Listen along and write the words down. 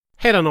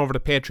Head on over to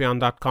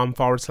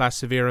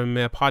patreon.com/Severe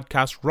MMA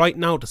podcast right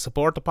now to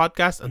support the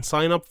podcast and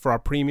sign up for our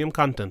premium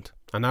content.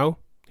 And now,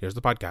 here's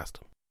the podcast.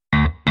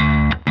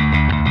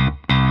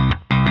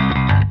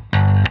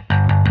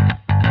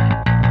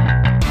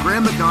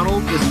 Graham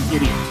McDonald is an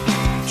idiot.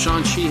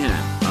 Sean Sheehan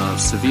of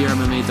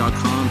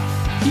SevereMMA.com.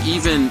 He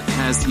even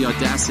has the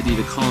audacity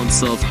to call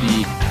himself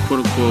the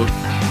quote-unquote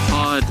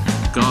pod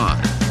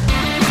god.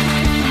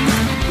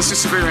 This is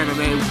Severe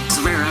MMA.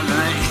 Severe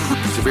MMA.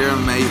 Severe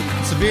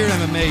MMA. Severe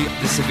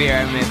MMA. The Severe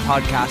MMA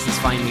podcast is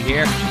finally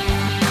here.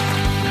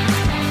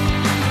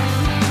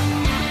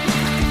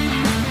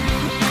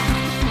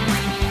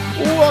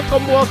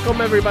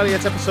 Welcome everybody.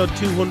 It's episode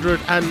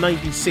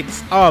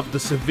 296 of the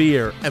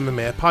Severe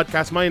MMA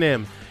podcast. My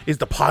name is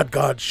the pod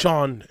god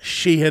Sean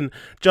Sheehan,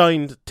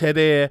 joined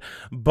today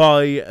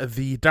by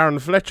the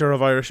Darren Fletcher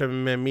of Irish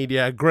MMA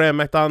Media, Graham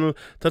McDonald,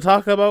 to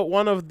talk about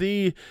one of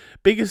the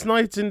biggest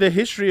nights in the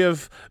history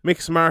of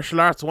mixed martial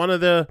arts, one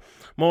of the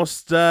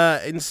most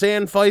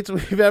insane fights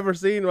we've ever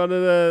seen, one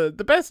of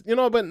the best,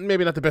 but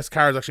maybe not the best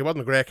cards, actually. It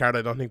wasn't a great card,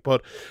 I don't think,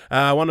 but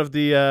one of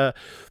the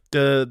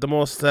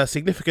most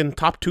significant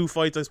top two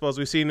fights, I suppose,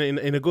 we've seen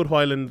in a good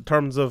while in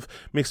terms of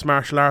mixed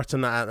martial arts,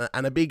 and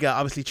a big,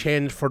 obviously,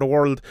 change for the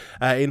world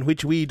in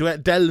which we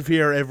delve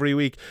here every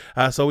week.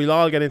 So we'll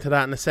all get into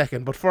that in a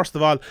second. But first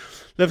of all,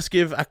 let's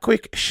give a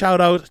quick shout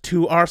out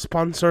to our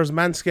sponsors,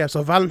 Manscaped.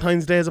 So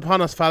Valentine's Day is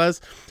upon us,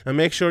 fellas, and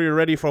make sure you're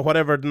ready for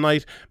whatever the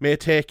night may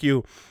take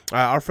you.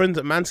 Our friends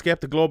at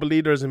Manscaped, the global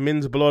leaders in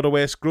men's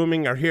below-the-waist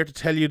grooming, are here to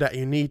tell you that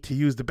you need to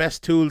use the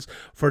best tools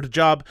for the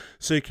job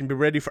so you can be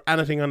ready for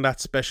anything on that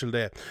special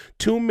day.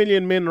 2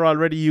 million men are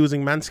already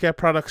using Manscaped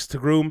products to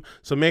groom,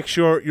 so make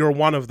sure you're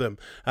one of them.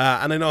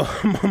 And I know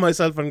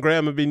myself and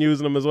Graham have been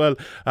using them as well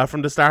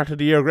from the start of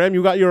the year. Graham,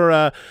 you got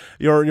your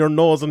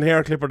nose and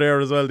hair clipper there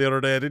as well the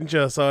other day, didn't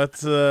you? So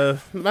it's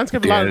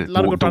Manscaped, a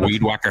lot of good products. The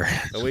weed whacker.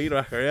 The weed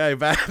whacker, yeah, you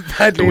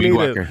badly need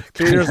it.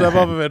 Clean yourself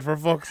up of it, for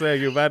fuck's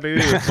sake, you badly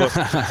need it.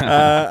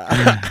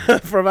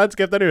 But, for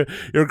Manscaped anyway,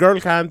 your girl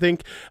can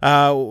think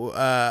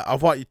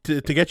of what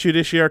to get you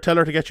this year. Tell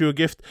her to get you a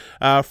gift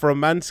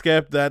from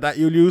Manscaped that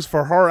you'll use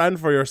for her and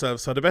for yourself.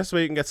 So the best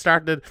way you can get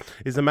started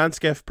is the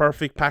Manscaped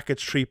Perfect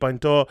Package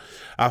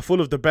 3.0,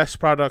 full of the best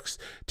products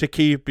to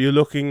keep you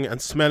looking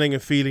and smelling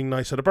and feeling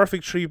nice. So the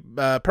Perfect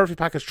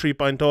Package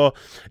 3.0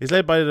 is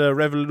led by the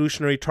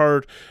revolutionary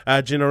third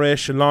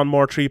generation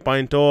Lawnmower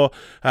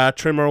 3.0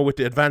 trimmer with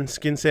the advanced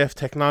skin safe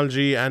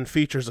technology, and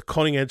features a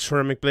cutting edge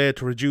ceramic blade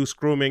to reduce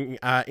grooming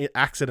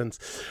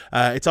accidents.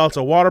 It's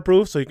also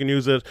waterproof, so you can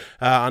use it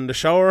on the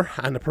shower,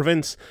 and it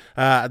prevents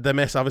the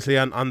mess, obviously,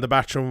 on the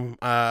bathroom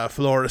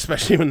floor,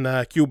 especially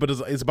when Cupid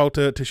is about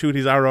to shoot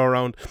his arrow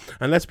around.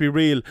 And let's be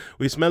real,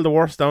 we smell the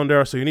worst down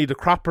there, so you need the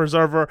crop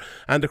preserver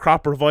and the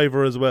crop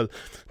reviver as well.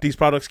 These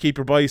products keep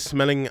your boys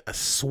smelling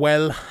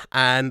swell,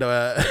 and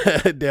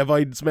they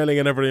avoid smelling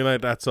and everything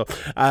like that. So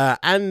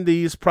and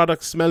these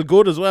products smell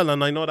good as well,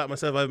 and I know that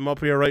myself. I have them up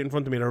here right in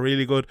front of me. They're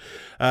really good.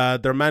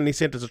 Their manly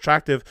scent is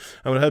attractive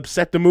and will help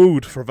set the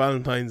mood for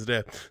Valentine's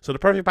Day. So the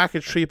Perfect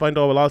Package 3.0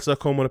 will also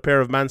come with a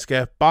pair of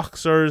Manscaped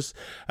boxers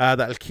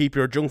that'll keep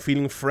your junk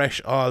feeling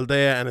fresh all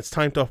day, and it's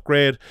time to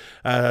upgrade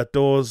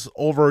those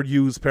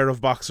overused pair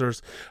of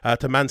boxers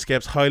to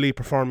Manscaped's highly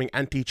performing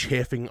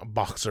anti-chafing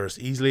boxers.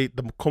 Easily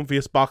the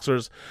comfiest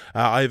boxers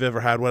I've ever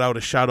had, without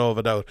a shadow of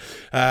a doubt.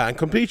 And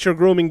complete your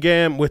grooming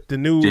game with the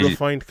new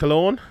refined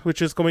cologne,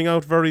 which is coming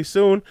out very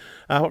soon.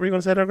 What were you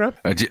going to say there, Graham?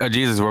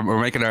 Jesus, we're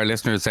making our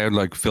listeners sound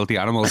like filthy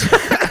animals.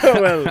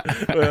 well,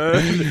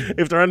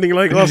 if they're anything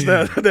like us,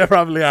 they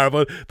probably are.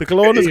 But the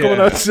cologne is coming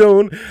out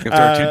soon. If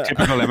they're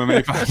typical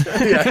MMA fans.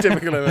 Yeah,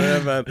 typical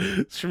MMA fan.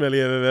 Schmilly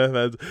MMA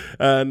fans.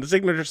 And the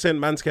signature scent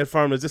Manscaped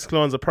formulas, this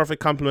cologne is a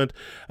perfect complement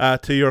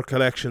to your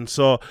collection.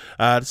 So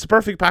it's a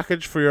perfect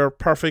package for your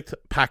perfect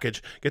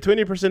package. Get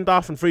 20%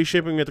 off and free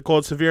shipping with the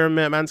code SEVERE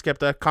at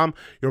manscaped.com.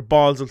 Your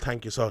balls will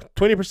thank you. So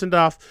 20%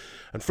 off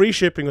and free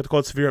shipping with the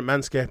code SEVERE at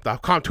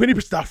manscaped.com.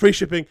 20% off free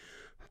shipping,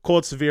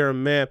 code Severe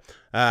MMA.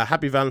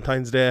 Happy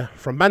Valentine's Day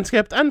from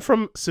Manscaped and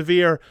from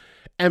Severe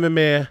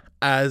MMA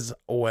as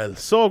well.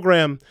 So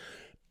Graham,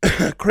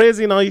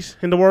 crazy night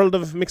in the world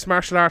of mixed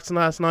martial arts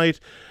last night.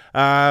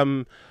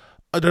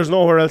 There's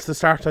nowhere else to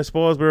start, I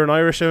suppose. We're an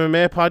Irish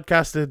MMA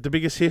podcast, the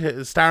biggest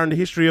star in the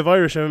history of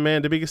Irish MMA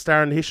and the biggest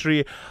star in the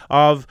history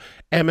of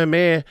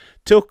MMA.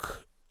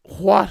 Took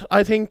what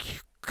I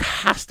think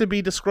has to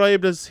be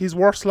described as his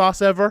worst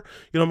loss ever.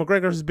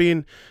 McGregor's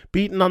been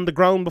beaten on the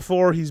ground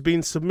before, he's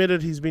been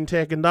submitted, he's been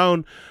taken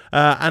down,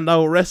 and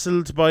now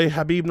wrestled by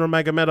Khabib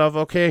Nurmagomedov.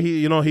 Okay,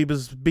 he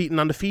was beaten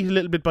on the feet a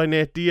little bit by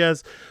Nate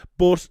Diaz,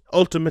 but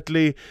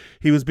ultimately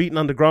he was beaten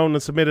on the ground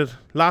and submitted.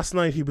 Last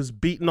night he was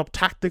beaten up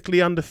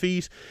tactically on the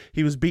feet,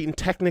 he was beaten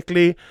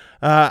technically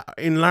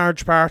in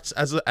large parts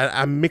as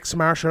a mixed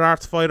martial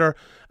arts fighter,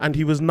 and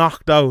he was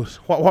knocked out.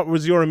 What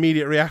was your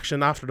immediate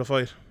reaction after the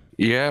fight?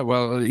 Yeah,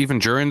 well, even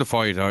during the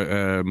fight,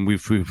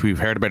 we've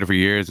heard about it for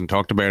years and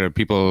talked about it.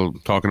 People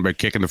talking about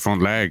kicking the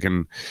front leg,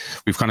 and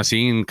we've kind of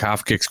seen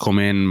calf kicks come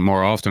in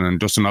more often. And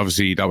Dustin,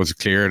 obviously, that was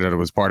clear that it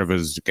was part of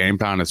his game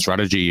plan, his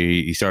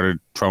strategy. He started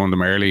throwing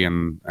them early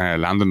and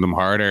landing them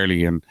hard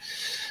early. And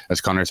as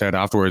Conor said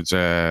afterwards,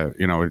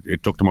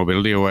 it took the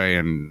mobility away,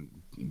 and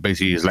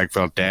basically his leg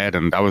felt dead.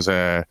 And that was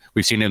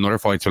we've seen it in other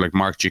fights, so like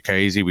Mark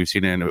Giacchese, we've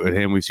seen it with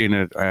him. We've seen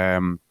it.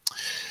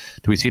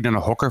 Did we see it in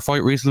a Hooker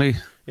fight recently?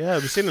 Yeah,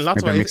 we've seen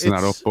lots of I'm mixing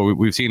that up, but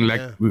we've seen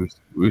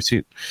we've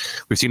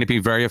seen it be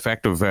very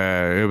effective.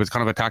 It was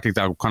kind of a tactic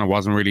that kind of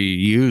wasn't really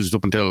used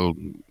up until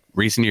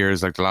recent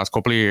years, like the last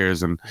couple of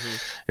years, and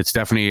it's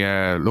definitely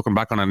looking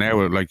back on it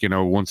now. Like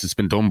once it's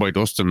been done by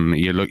Dustin,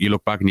 you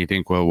look back and you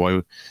think, well,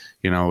 why,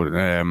 it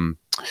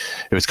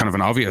was kind of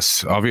an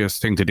obvious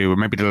thing to do.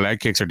 Maybe the leg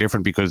kicks are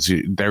different because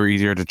they're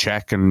easier to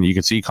check, and you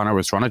could see Conor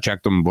was trying to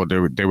check them, but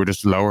they were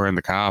just lower in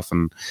the calf,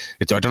 and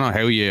I don't know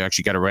how you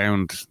actually get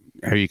around,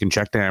 how you can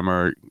check them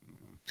or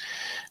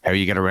how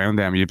you get around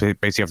them. You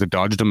basically have to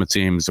dodge them, it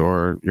seems,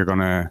 or you're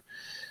gonna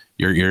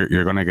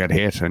get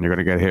hit, and you're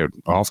gonna get hit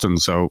often.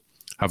 So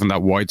having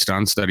that wide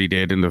stance that he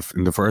did in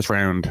the first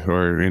round,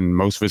 or in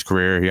most of his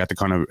career, he had to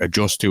kind of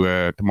adjust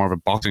to more of a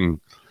boxing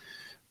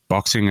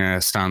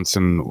stance,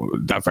 and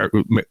that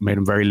made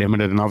him very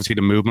limited. And obviously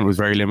the movement was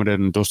very limited,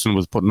 and Dustin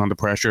was putting on the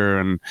pressure.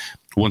 And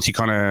once he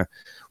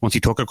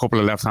took a couple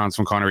of left hands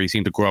from Conor, he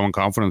seemed to grow in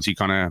confidence.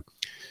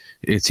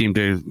 It seemed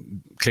to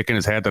click in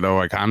his head that,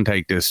 I can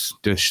take this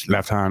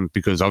left hand,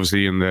 because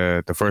obviously in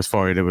the first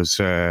fight it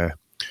was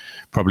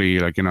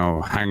probably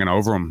hanging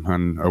over him,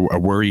 and a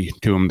worry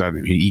to him that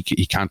he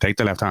can't take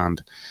the left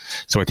hand.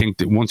 So I think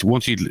that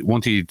once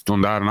he'd done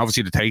that, and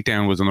obviously the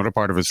takedown was another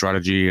part of his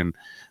strategy, and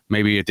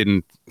maybe it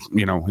didn't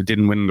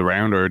win the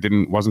round, or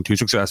wasn't too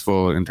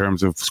successful in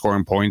terms of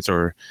scoring points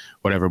or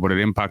whatever, but it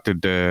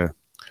impacted the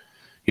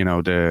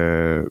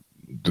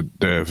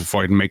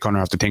fight, and made Conor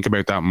have to think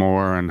about that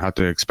more and had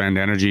to expend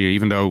energy.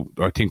 Even though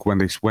I think when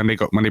they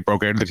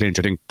broke out of the clinch,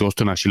 I think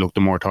Dustin actually looked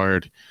more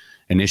tired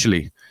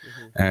initially.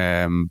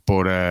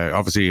 But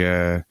obviously,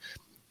 it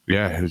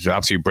was an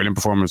absolutely brilliant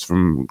performance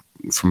from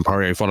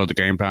Poirier. He followed the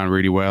game plan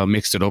really well,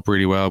 mixed it up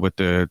really well with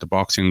the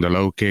boxing, the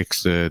low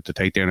kicks, the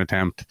takedown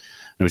attempt.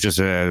 It was just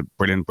a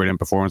brilliant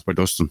performance by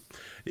Dustin.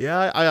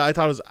 Yeah, I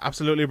thought it was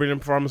absolutely a brilliant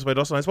performance by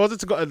Dustin. I suppose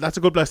that's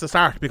a good place to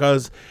start,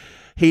 because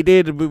he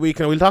did.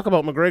 We'll talk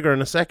about McGregor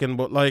in a second,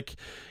 but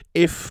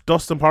if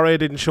Dustin Poirier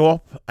didn't show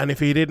up, and if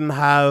he didn't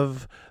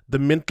have the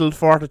mental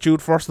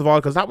fortitude, first of all,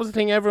 because that was the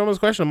thing everyone was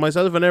questioning,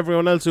 myself and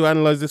everyone else who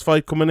analysed this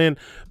fight coming in,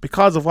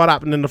 because of what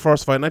happened in the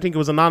first fight. And I think it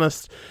was an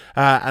honest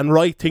and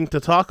right thing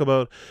to talk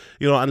about,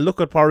 and look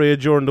at Poirier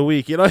during the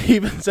week. He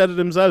even said it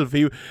himself.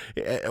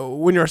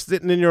 When you're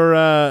sitting in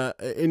your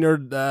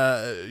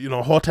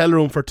hotel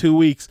room for 2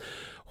 weeks,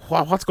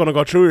 what's going to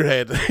go through your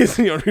head?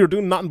 You're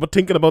doing nothing but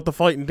thinking about the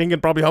fight and thinking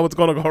probably how it's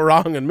going to go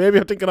wrong, and maybe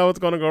I'm thinking how it's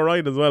going to go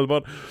right as well.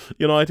 But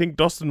I think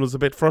Dustin was a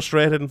bit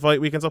frustrated in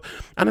fight week and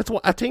stuff. And it's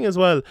a thing as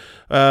well,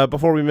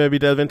 before we maybe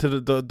delve into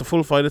the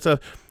full fight itself,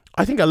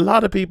 I think a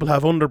lot of people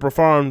have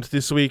underperformed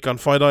this week on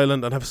Fight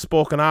Island and have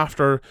spoken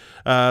after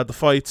the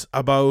fights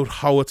about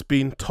how it's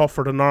been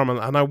tougher than normal.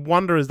 And I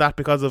wonder, is that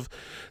because of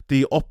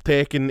the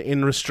uptake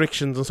in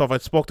restrictions and stuff? I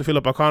spoke to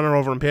Philip O'Connor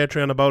over on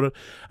Patreon about it,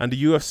 and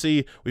the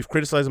UFC, we've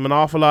criticised them an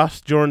awful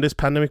lot during this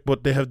pandemic,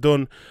 but they have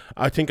done,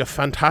 I think, a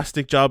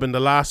fantastic job in the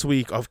last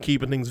week of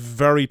keeping things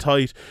very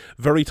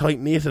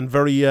tight-knit and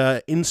very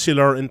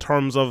insular in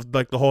terms of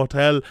the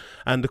hotel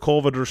and the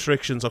COVID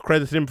restrictions. So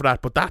credit to them for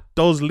that. But that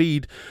does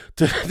lead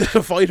to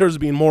the fighters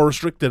being more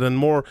restricted and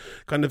more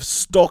kind of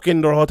stuck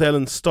in their hotel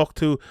and stuck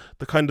to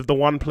the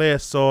one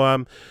place.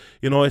 So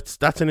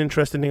that's an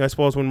interesting thing, I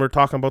suppose, when we're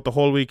talking about the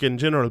whole week in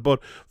general. But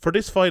for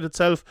this fight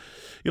itself,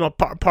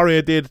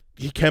 Poirier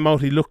he came out,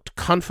 he looked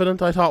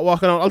confident, I thought,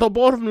 walking out, although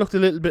both of them looked a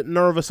little bit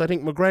nervous. I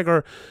think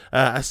McGregor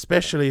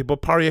especially,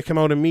 but Poirier came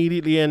out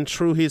immediately and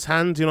threw his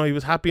hands. He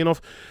was happy enough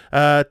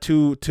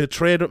to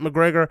trade with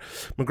McGregor.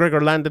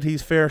 McGregor landed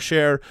his fair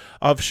share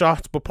of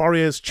shots, but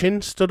Poirier's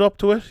chin stood up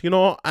to it,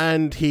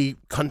 and he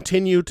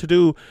continued to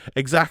do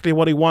exactly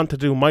what he wanted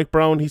to do. Mike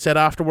Brown, he said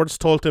afterwards,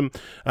 told him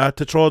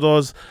to throw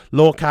those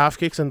low calf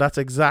kicks, and that's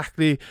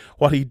exactly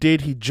what he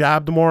did. He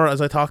jabbed more, as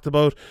I talked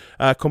about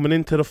coming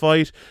into the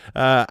fight,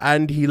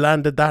 and he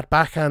landed that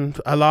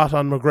backhand a lot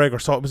on McGregor.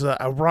 So it was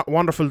a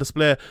wonderful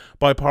display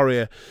by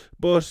Poirier.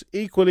 But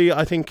equally,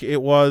 I think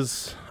it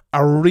was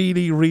a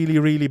really, really,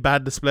 really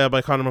bad display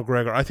by Conor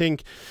McGregor. I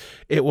think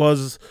it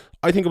was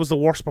the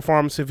worst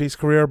performance of his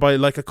career by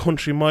a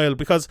country mile,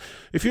 because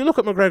if you look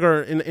at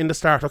McGregor in the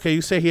start, okay,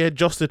 you say he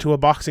adjusted to a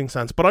boxing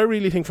stance, but I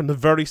really think from the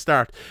very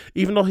start,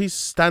 even though his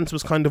stance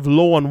was kind of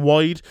low and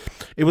wide,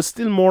 it was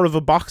still more of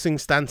a boxing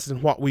stance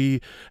than what we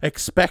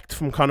expect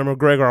from Conor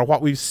McGregor, or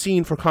what we've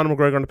seen for Conor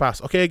McGregor in the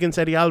past. Okay, against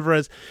Eddie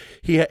Alvarez,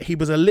 he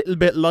was a little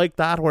bit like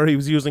that, where he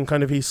was using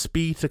kind of his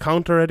speed to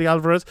counter Eddie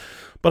Alvarez.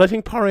 But I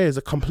think Poirier is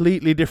a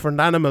completely different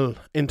animal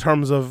in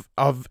terms of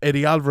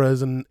Eddie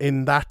Alvarez and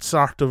in that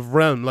sort of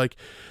realm.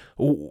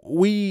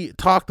 We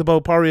talked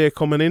about Poirier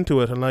coming into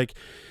it, and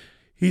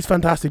He's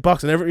fantastic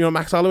boxing.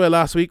 Max Holloway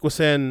last week was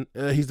saying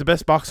he's the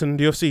best boxer in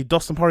the UFC.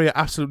 Dustin Poirier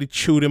absolutely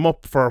chewed him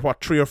up for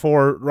 3 or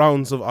 4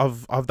 rounds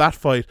of that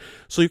fight.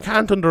 So you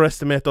can't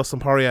underestimate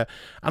Dustin Poirier.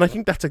 And I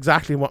think that's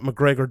exactly what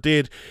McGregor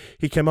did.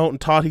 He came out and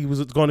thought he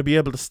was going to be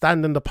able to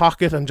stand in the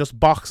pocket and just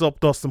box up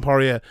Dustin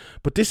Poirier.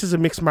 But this is a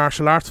mixed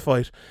martial arts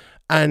fight.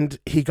 And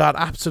he got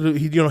absolutely,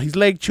 his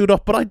leg chewed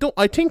up. But I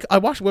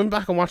went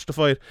back and watched the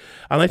fight,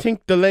 and I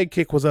think the leg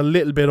kick was a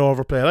little bit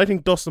overplayed. I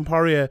think Dustin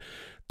Poirier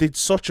did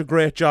such a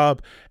great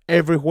job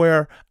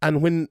everywhere,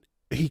 and when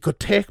he could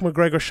take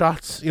McGregor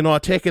shots,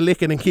 take a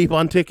licking and keep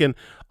on ticking,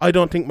 I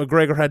don't think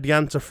McGregor had the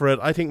answer for it.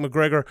 I think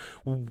McGregor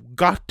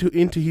got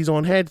into his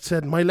own head,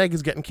 said, my leg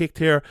is getting kicked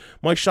here,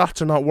 my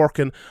shots are not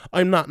working,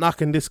 I'm not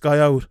knocking this guy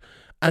out.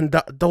 And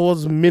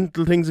those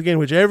mental things again,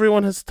 which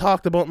everyone has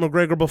talked about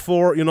McGregor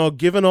before,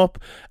 giving up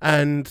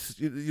and,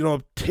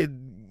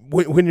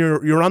 when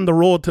you're on the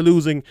road to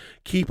losing,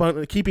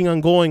 keeping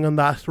on going on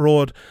that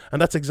road. And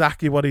that's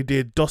exactly what he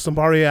did. Dustin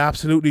Poirier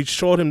absolutely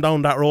showed him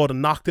down that road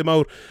and knocked him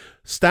out.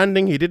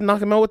 Standing, he didn't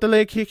knock him out with the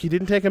leg kick. He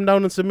didn't take him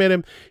down and submit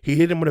him. He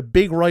hit him with a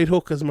big right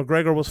hook as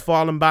McGregor was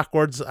falling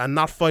backwards and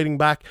not fighting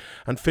back,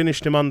 and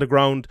finished him on the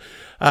ground.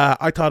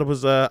 I thought it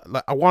was a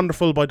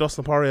wonderful by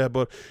Dustin Poirier,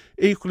 but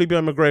equally by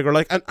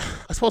McGregor. And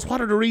I suppose, what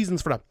are the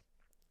reasons for that?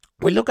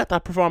 We look at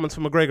that performance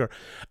from McGregor,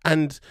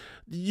 and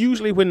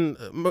usually when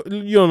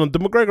the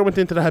McGregor went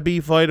into the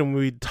Khabib fight, and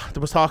there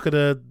was talk of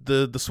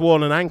the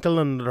swollen ankle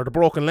or the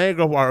broken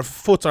leg or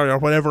foot or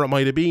whatever it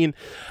might have been,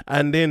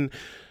 and then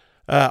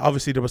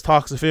obviously there was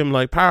talks of him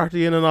like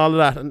partying and all of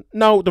that, and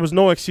no, there was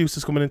no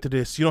excuses coming into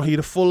this. He had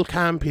a full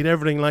camp, he had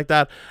everything like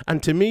that.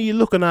 And to me,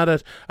 looking at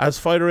it as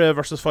fighter A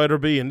versus fighter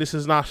B, and this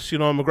is not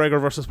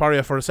McGregor versus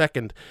Poirier for a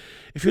second,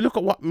 if you look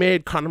at what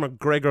made Conor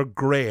McGregor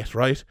great,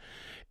 right,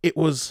 it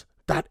was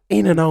that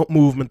in and out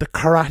movement, the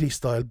karate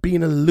style,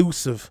 being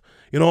elusive,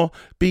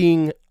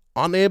 being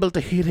unable to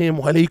hit him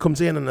while he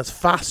comes in and is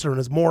faster and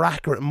is more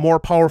accurate and more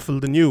powerful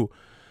than you.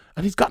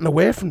 And he's gotten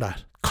away from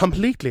that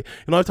completely.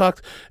 I've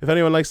talked, if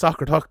anyone likes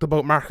soccer, talked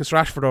about Marcus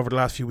Rashford over the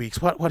last few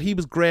weeks. What he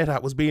was great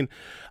at was being,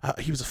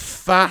 he was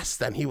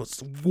fast and he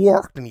was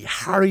worked and he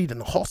harried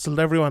and hustled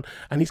everyone,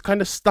 and he's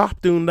kind of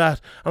stopped doing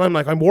that. And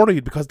I'm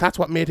worried, because that's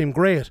what made him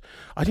great.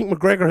 I think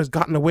McGregor has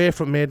gotten away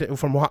from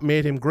what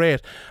made him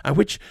great, and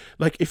which,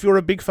 if you're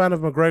a big fan of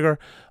McGregor,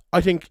 I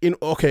think in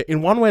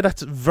one way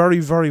that's very,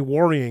 very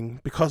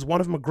worrying, because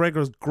one of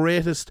McGregor's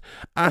greatest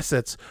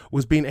assets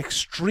was being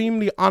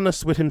extremely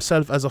honest with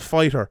himself as a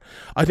fighter.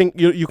 I think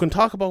you can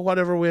talk about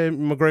whatever way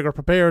McGregor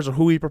prepares or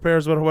who he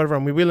prepares with or whatever,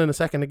 and we will in a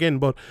second again,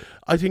 but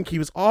I think he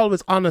was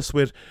always honest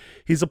with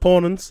his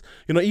opponents.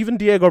 Even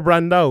Diego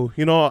Brandao,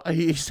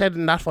 he said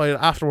in that fight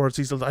afterwards,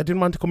 he said, I didn't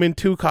want to come in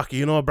too cocky.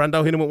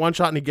 Brandao hit him with one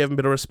shot and he gave him a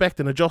bit of respect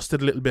and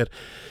adjusted a little bit.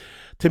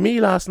 To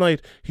me, last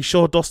night, he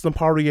showed Dustin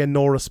Poirier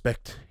no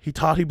respect. He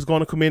thought he was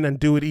going to come in and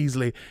do it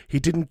easily. He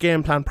didn't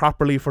game plan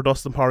properly for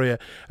Dustin Poirier.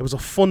 It was a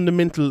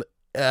fundamental,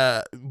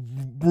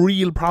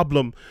 real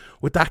problem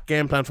with that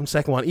game plan from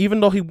second one. Even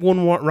though he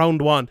won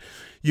round 1,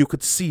 you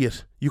could see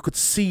it. You could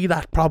see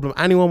that problem.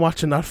 Anyone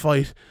watching that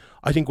fight,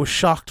 I think, was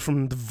shocked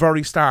from the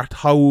very start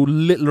how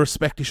little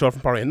respect he showed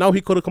from Poirier. Now,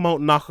 he could have come out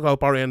and knocked out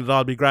Poirier and it'd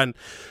all be grand.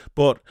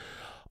 But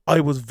I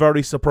was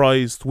very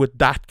surprised with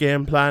that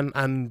game plan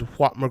and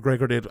what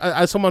McGregor did.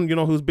 As someone,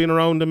 who's been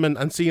around him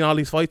and seen all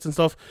these fights and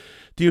stuff,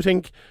 do you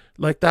think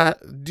like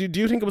that? Do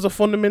you think it was a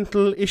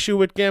fundamental issue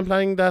with game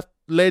planning that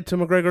led to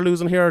McGregor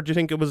losing here, or do you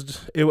think it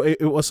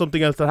was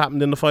something else that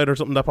happened in the fight or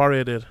something that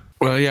Poirier did?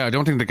 Well, yeah, I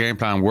don't think the game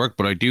plan worked,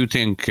 but I do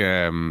think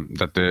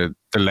that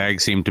the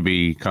legs seemed to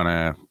be kind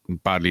of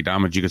badly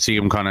damaged. You could see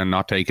him kind of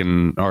not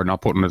taking or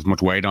not putting as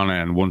much weight on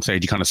it, and one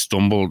stage he kind of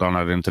stumbled on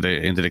it into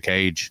the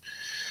cage.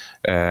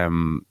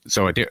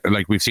 So I did,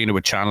 we've seen it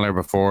with Chandler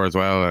before as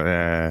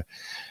well,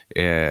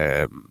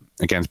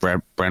 against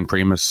Brent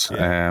Primus.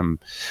 Yeah.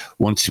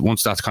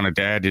 Once that's kind of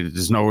dead,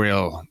 there's no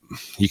real,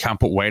 you can't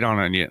put weight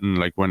on it, and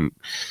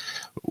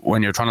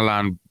when you're trying to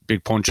land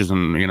big punches,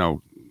 and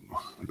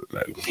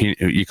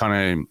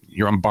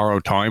you're on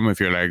borrowed time if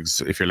your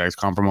legs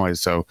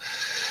compromised. So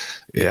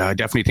yeah, I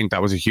definitely think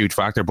that was a huge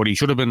factor, but he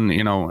should have been,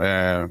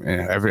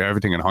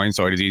 everything in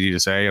hindsight is easy to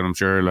say, and I'm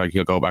sure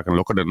he'll go back and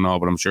look at it and all,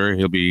 but I'm sure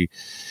he'll be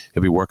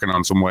working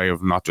on some way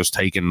of not just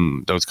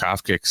taking those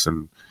calf kicks.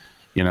 And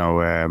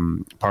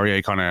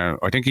Poirier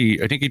I think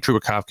he threw a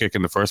calf kick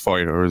in the first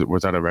fight, or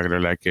was that a regular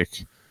leg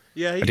kick?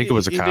 Yeah, I think it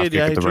was a calf kick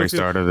at the very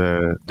start of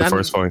the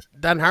first fight.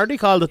 Dan Hardy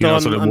called it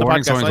on so the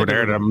warning signs were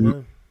there.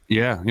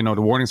 Yeah,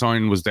 the warning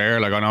sign was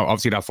there. I know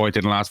obviously that fight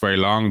didn't last very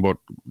long, but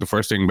the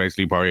first thing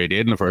basically Poirier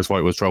did in the first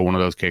fight was throw one of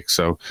those kicks.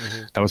 So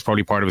that was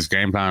probably part of his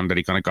game plan that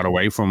he kind of got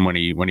away from when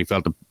he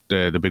felt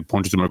the big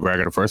punches to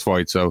McGregor the first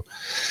fight. So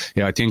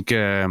yeah, I think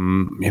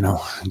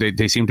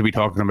they seem to be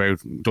talking about,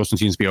 Dustin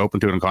seems to be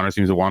open to it, and Conor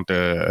seems to want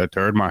a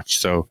third match.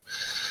 So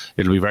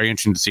it'll be very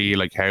interesting to see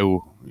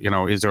how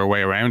is there a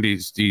way around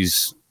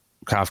these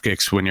calf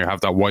kicks when you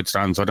have that wide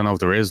stance. I don't know if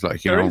there is.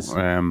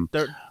 I'm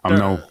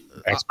no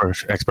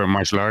expert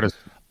martial artist.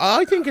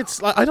 I think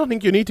I don't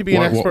think you need to be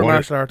an expert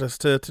martial artist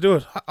to do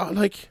it.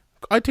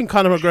 I think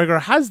Conor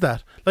McGregor has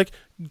that. Like,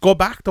 go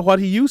back to what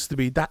he used to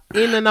be, that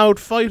in and out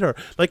fighter.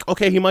 Like,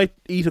 okay, he might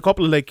eat a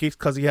couple of leg kicks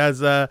because he has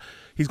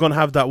he's going to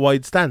have that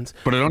wide stance.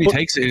 But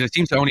it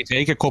seems to only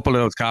take a couple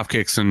of those calf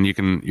kicks and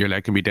your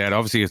leg can be dead.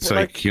 Obviously, it's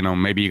like, you know,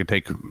 maybe you could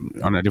take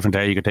on a different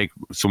day, you could take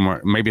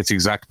somewhere, maybe it's the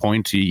exact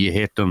point you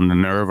hit on the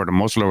nerve or the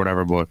muscle or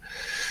whatever. But,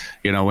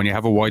 you know, when you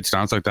have a wide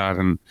stance like that,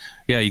 and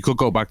yeah, you could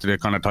go back to the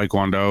kind of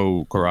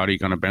taekwondo, karate,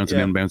 kind of bouncing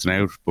in, bouncing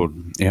out. But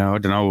yeah, I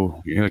don't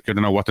know. I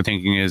don't know what the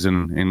thinking is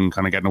in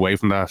kind of getting away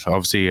from that.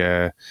 Obviously,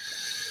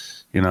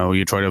 you know,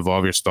 you try to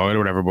evolve your style or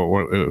whatever,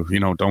 but you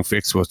know, don't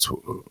fix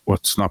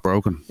what's not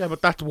broken. Yeah,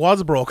 but that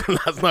was broken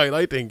last night,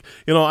 I think.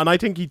 You know, and I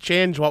think he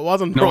changed what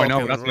wasn't broken. No, I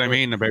know. That's what I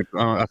mean about.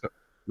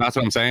 That's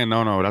what I'm saying.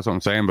 No, that's what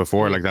I'm saying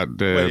before. Like that,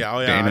 the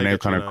in and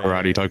out kind of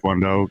karate,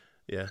 taekwondo.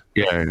 Yeah.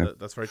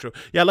 That's very true.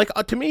 Yeah, like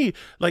to me,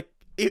 like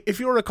if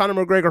you're a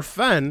Conor McGregor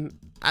fan,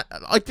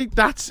 I think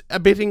that's a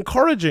bit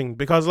encouraging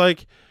because,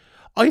 like,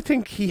 I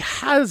think he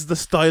has the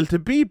style to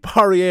beat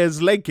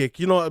Poirier's leg kick.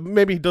 You know,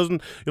 maybe he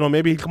doesn't, you know,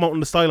 maybe he'll come out in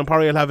the style and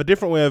Poirier will have a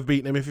different way of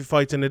beating him if he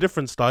fights in a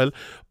different style.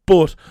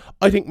 But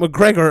I think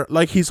McGregor,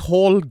 like his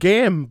whole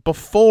game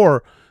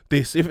before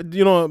this, if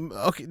you know,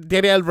 okay, the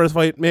Eddie Alvarez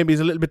fight maybe is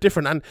a little bit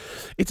different, and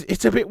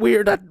it's a bit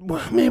weird that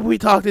maybe we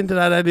talked into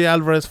that Eddie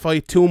Alvarez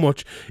fight too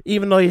much,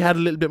 even though he had a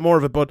little bit more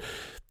of it, but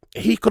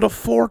he could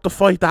afford to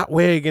fight that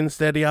way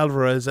against Eddie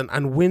Alvarez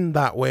and win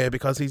that way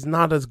because he's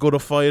not as good a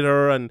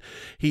fighter, and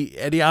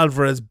Eddie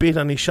Alvarez bit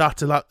on his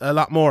shots a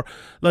lot more.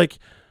 Like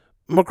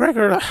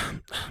McGregor,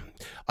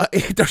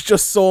 there's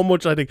just so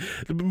much. I think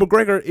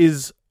McGregor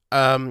is,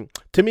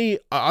 to me,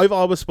 I've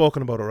always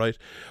spoken about it, right?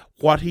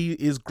 What he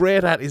is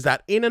great at is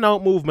that in and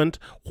out movement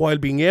while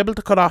being able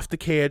to cut off the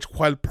cage,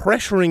 while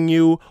pressuring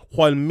you,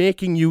 while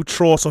making you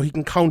throw so he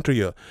can counter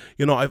you.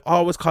 You know, I've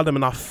always called him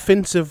an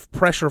offensive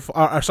pressure,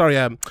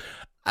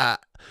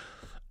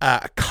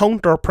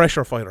 counter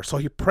pressure fighter. So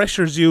he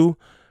pressures you,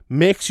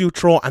 makes you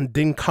throw, and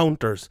then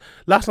counters.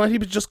 Last night he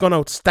was just gone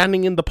out,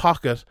 standing in the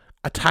pocket,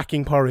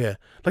 attacking Poirier.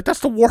 Like, that's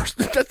the worst.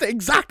 That's the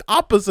exact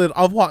opposite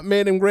of what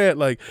made him great.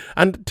 Like,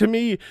 and to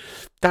me,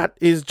 that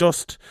is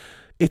just...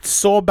 It's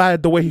so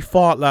bad the way he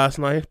fought last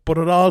night, but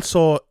it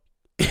also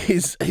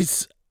is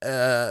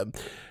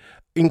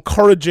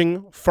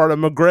encouraging for a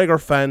McGregor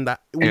fan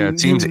that it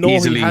seems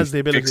easily he has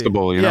the ability.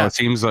 Fixable, you know, it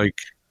seems like,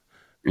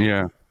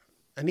 yeah.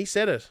 And he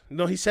said it. You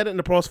know, he said it in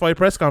the post-fight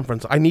press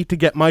conference. I need to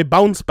get my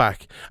bounce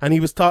back. And he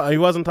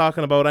wasn't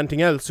talking about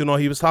anything else. You know,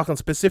 he was talking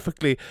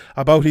specifically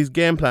about his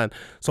game plan.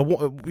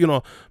 So, you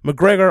know,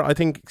 McGregor, I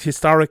think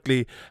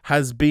historically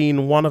has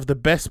been one of the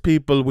best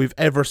people we've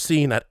ever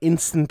seen at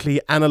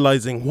instantly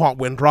analysing what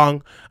went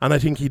wrong. And I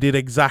think he did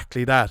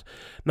exactly that.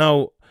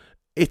 Now,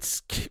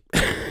 is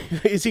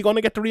he going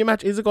to get the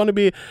rematch? Is it going to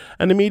be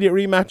an immediate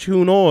rematch?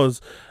 Who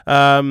knows?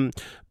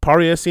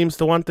 Poirier seems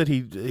to want it.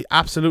 He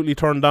absolutely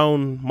turned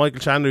down Michael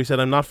Chandler. He said,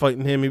 I'm not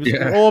fighting him. He was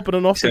open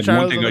enough to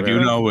Charles. One thing I do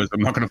know is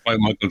I'm not going to fight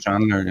Michael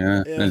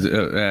Chandler.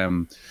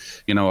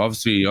 You know,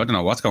 obviously, I don't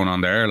know what's going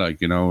on there. Like,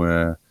 you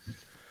know,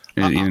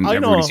 you've never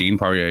really seen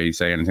Poirier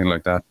say anything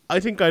like that. I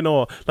think I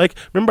know. Like,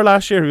 remember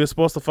last year he was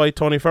supposed to fight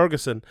Tony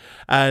Ferguson,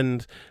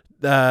 and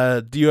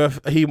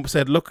he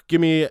said, look,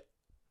 give me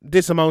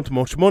this amount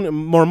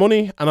more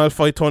money and I'll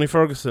fight Tony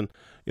Ferguson.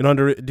 You know,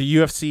 the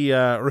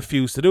UFC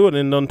refused to do it,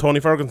 and then Tony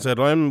Ferguson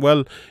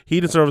said,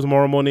 he deserves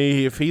more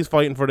money. If he's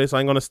fighting for this,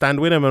 I'm going to stand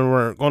with him, and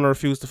we're going to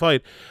refuse to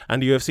fight.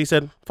 And the UFC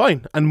said,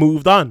 fine, and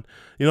moved on.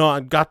 You know,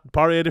 and got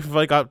Poirier a different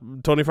fight, got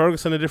Tony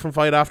Ferguson a different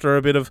fight after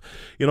a bit of,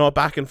 you know,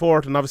 back and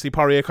forth. And obviously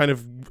Poirier kind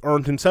of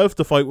earned himself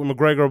the fight with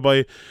McGregor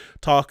by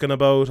talking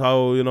about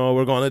how, you know,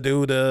 we're going to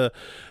do the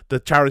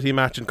charity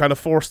match and kind of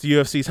forced the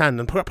UFC's hand.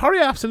 And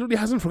Poirier absolutely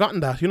hasn't forgotten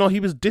that. You know, he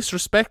was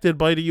disrespected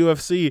by the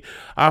UFC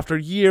after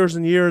years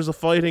and years of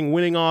fighting,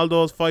 winning all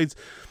those fights,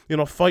 you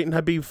know, fighting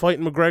Khabib,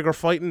 fighting McGregor,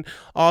 fighting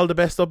all the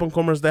best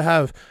up-and-comers they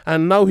have.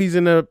 And now he's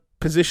in a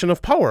position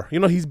of power. You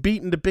know, he's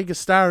beaten the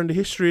biggest star in the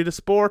history of the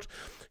sport.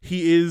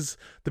 He is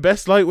the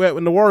best lightweight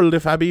in the world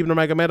if Khabib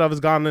Nurmagomedov is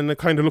gone, and it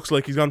kind of looks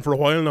like he's gone for a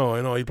while now.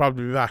 I know he'll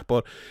probably be back,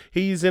 but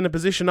he's in a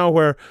position now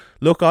where,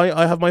 look,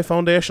 I have my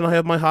foundation, I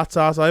have my hot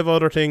sauce, I have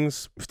other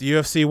things. If the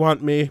UFC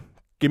want me,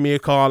 give me a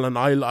call and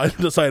I'll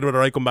decide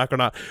whether I come back or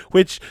not,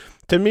 which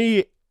to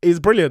me is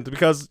brilliant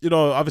because, you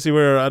know, obviously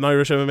we're an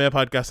Irish MMA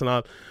podcast and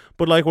all,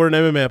 but like we're an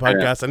MMA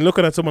podcast, and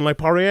looking at someone like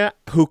Poirier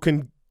who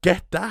can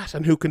get that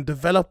and who can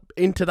develop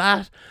into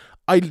that,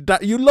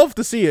 you love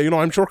to see it. You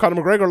know, I'm sure Conor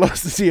McGregor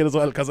loves to see it as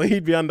well because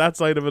he'd be on that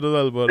side of it as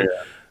well. But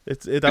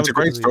it's a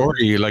great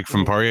story. Like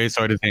from Poirier's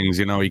side of things,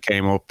 you know, he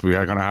came up. We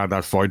are going to have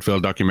that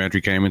Fightful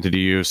documentary. Came into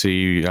the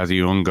UFC as a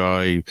young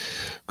guy,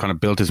 kind of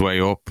built his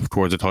way up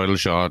towards a title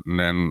shot, and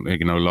then,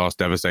 you know, lost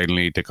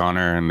devastatingly to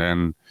Conor, and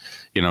then,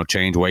 you know,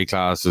 changed weight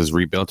classes,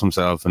 rebuilt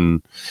himself,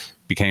 and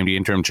became the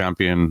interim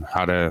champion.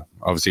 Had a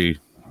obviously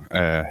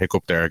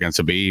hiccup there against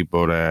Khabib,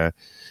 but.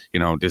 You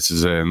know, this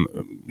is a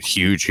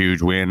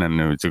huge win, and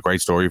it's a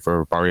great story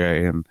for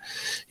Poirier. And,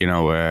 you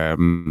know,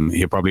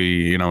 he'll probably,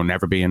 you know,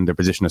 never be in the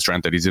position of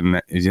strength that he's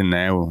in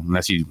now,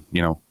 unless he,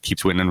 you know,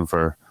 keeps winning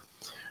for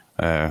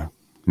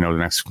the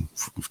next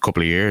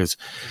couple of years,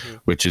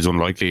 which is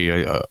unlikely.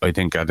 I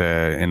think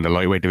in the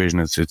lightweight division,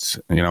 it's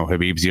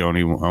Khabib's the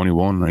only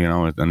one,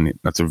 and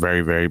that's a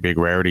very, very big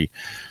rarity.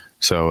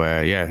 So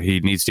he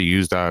needs to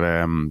use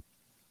that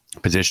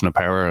position of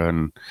power,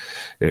 and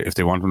if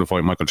they want him to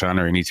fight Michael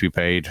Chandler, he needs to be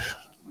paid.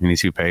 He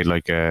needs to be paid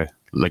like a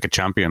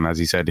champion, as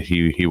he said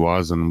he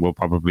was, and will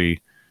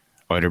probably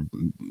either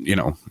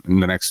in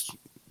the next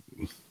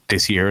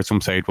this year at some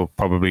stage will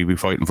probably be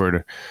fighting for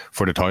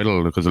the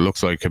title, because it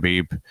looks like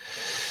Khabib,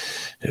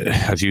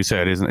 as you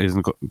said,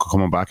 isn't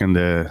coming back in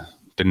the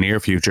near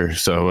future.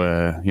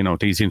 So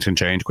these things can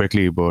change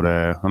quickly, but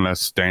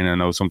unless Dana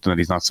knows something that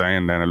he's not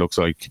saying, then it looks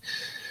like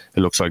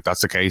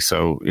that's the case.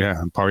 So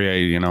yeah,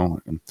 Poirier,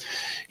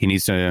 he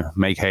needs to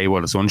make hay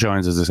while the sun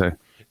shines, as they say.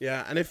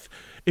 Yeah, and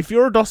if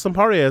you're Dustin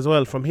Poirier as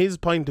well, from his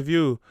point of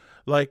view,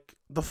 like,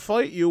 the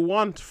fight you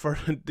want for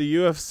the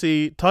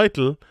UFC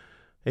title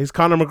is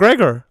Conor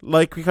McGregor.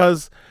 Like,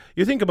 because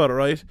you think about it,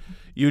 right?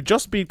 You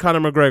just beat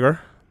Conor McGregor.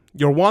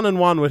 You're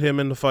 1-1 with him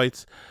in the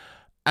fights,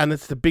 and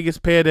it's the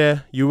biggest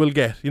payday you will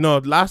get.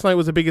 Last night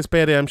was the biggest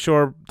payday I'm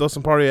sure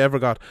Dustin Poirier ever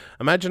got.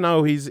 Imagine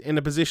now he's in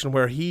a position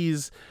where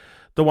he's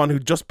the one who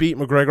just beat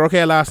McGregor.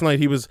 Okay, last night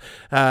he was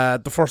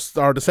the first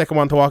or the second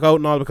one to walk out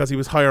and all because he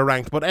was higher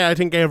ranked, but I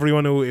think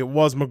everyone knew it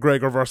was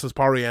McGregor versus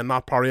Poirier and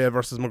not Poirier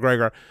versus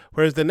McGregor.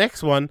 Whereas the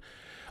next one,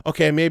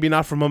 okay, maybe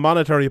not from a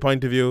monetary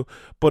point of view,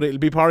 but it'll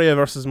be Poirier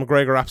versus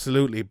McGregor,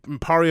 absolutely.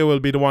 Poirier will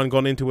be the one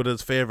going into it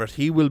as favourite.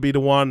 He will be the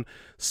one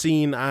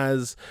seen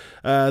as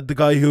the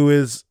guy who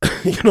is,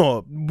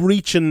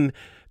 reaching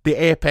the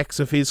apex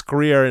of his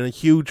career in a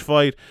huge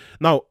fight.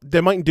 Now,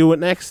 they might do it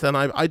next, and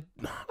I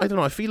don't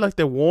know, I feel like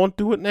they won't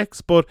do it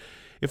next, but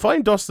if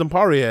I'm Dustin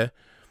Poirier,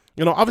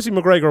 obviously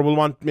McGregor will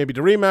want maybe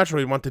the rematch, or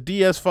he'll want the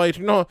Diaz fight.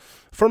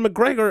 For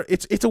McGregor,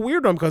 it's a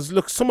weird one, because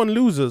look, someone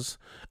loses,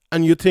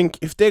 and you think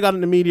if they got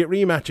an immediate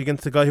rematch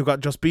against the guy who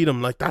got just beat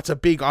him, like, that's a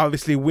big,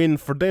 obviously, win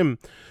for them.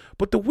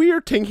 But the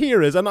weird thing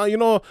here is, and I don't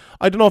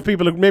know if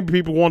maybe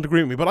people won't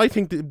agree with me, but I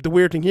think the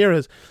weird thing here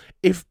is,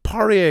 if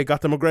Poirier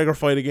got the McGregor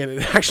fight again,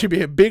 it'd actually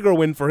be a bigger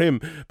win for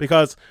him,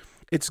 because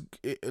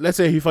let's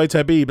say he fights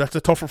Khabib, that's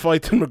a tougher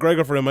fight than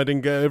McGregor for him. I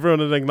think everyone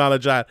would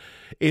acknowledge that.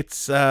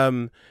 It's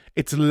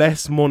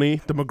less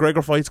money. The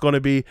McGregor fight's going to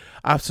be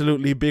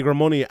absolutely bigger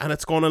money, and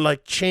it's going to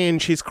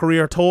change his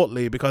career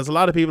totally, because a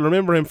lot of people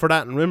remember him for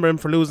that and remember him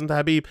for losing to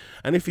Khabib,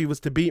 and if he was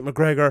to beat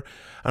McGregor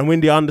and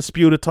win the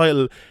undisputed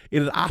title,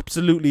 it'd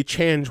absolutely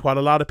change what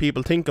a lot of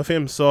people think of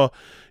him. So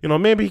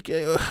maybe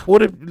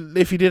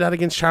if he did that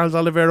against Charles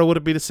Oliveira, would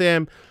it be the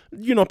same?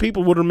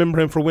 People would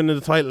remember him for winning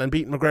the title and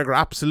beating McGregor,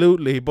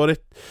 absolutely, but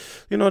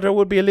there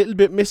would be a little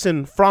bit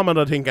missing from it,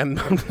 I think, and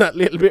that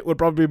little bit would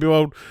probably be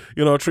about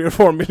 3 or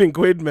 4 million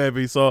quid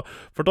maybe. So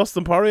for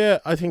Dustin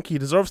Poirier, I think he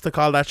deserves to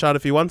call that shot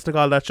if he wants to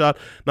call that shot.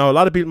 Now, a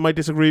lot of people might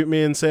disagree with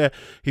me and say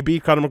he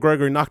beat Conor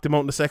McGregor, he knocked him out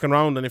in the second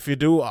round, and if you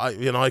do,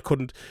 I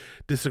couldn't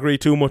disagree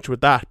too much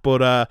with that,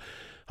 but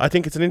I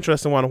think it's an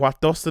interesting one,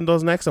 what Dustin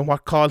does next and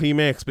what call he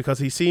makes, because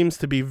he seems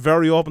to be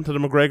very open to the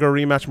McGregor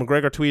rematch.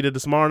 McGregor tweeted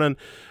this morning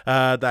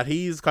that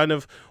he's kind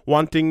of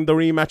wanting the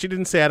rematch. He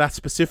didn't say that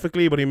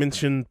specifically, but he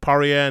mentioned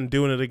Poirier and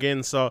doing it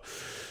again. So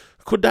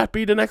could that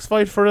be the next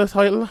fight for the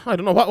title? I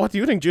don't know. What do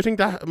you think? Do you think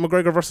that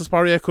McGregor versus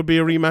Poirier could be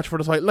a rematch for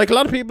the title? Like, a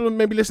lot of people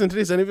maybe listening to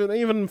this, and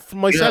even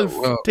myself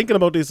thinking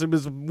about this, it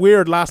was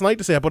weird last night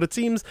to say it, but it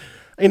seems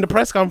in the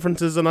press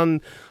conferences and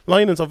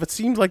online and stuff, it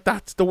seems like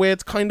that's the way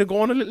it's kind of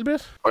going a little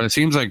bit. Well, it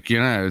seems like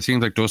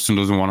Dustin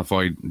doesn't want to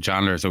fight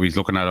Chandler, so he's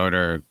looking at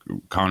either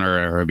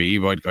Conor or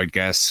Khabib, I'd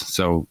guess.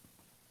 So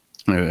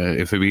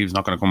if Khabib's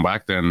not going to come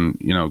back, then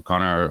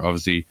Conor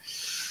obviously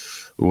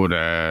would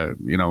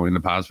in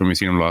the past when we've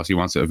seen him lost, he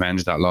wants to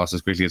avenge that loss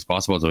as quickly as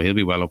possible, so he'll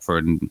be well up for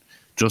it. And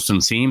Justin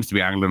seems to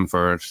be angling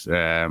for it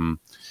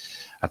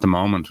at the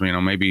moment.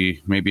 Maybe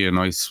a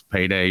nice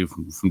payday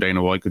from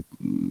Dana White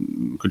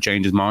could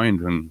change his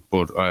mind.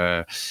 But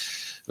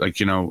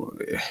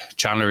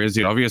Chandler is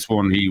the obvious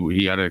one.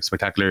 He had a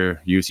spectacular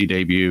UFC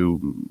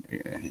debut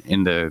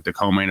in the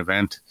co-main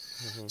event,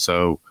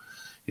 so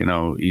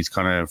he's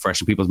kind of fresh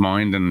in people's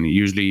mind, and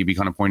usually you'd be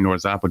kind of pointing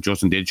towards that. But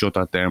Justin did shut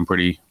that down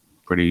pretty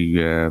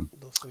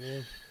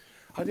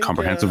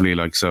comprehensively, it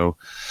looks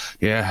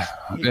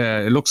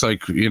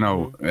like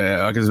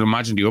I can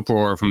imagine the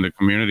uproar from the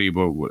community,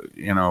 but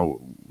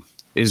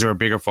is there a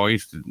bigger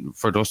fight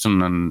for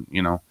Dustin? And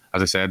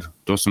as I said,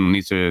 Dustin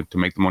needs to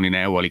make the money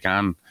now while he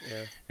can.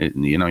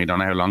 You don't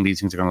know how long these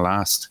things are going to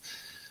last,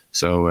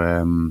 so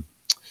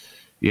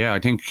I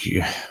think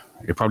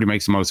it probably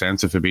makes the most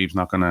sense if Khabib's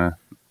not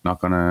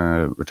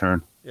gonna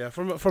return.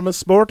 From a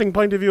sporting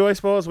point of view, I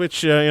suppose,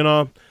 which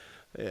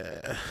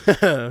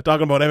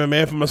talking about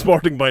MMA from a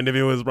sporting point of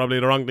view is probably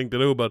the wrong thing to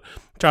do, but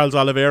Charles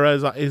Oliveira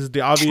is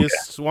the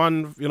obvious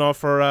one,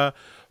 for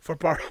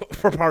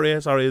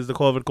Poirier. Sorry, as the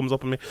COVID comes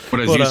up on me. But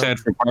as you said,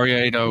 for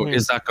Poirier though,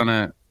 is that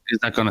gonna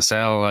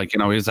sell?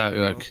 Is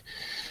that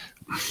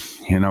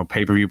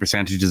pay-per-view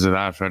percentages of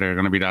that, are they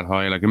going to be that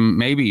high?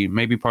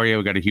 Maybe Poirier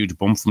will get a huge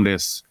bump from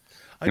this.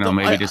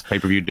 maybe this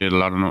pay-per-view did a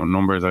lot of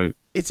numbers.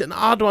 It's an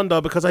odd one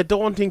though, because I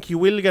don't think you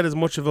will get as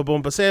much of a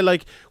bump. But say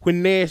like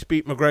when Nate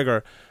beat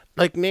McGregor,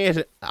 like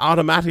Nate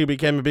automatically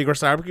became a bigger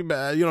star.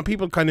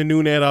 People kind of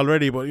knew Nate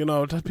already, but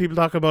people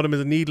talk about him as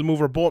a needle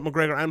mover. Both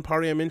McGregor and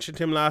Poirier mentioned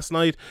him last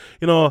night.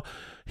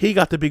 He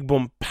got the big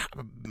bump.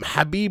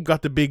 Habib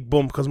got the big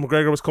bump because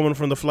McGregor was coming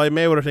from the Floyd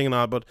Mayweather thing and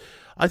all. But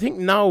I think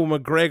now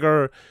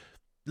McGregor.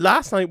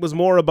 Last night was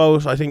more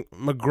about, I think,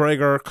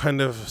 McGregor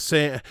kind of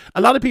saying...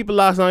 A lot of people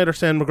last night are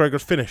saying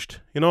McGregor's finished,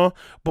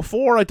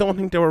 Before, I don't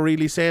think they were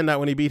really saying that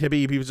when he beat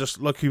Habib. He was just,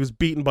 he was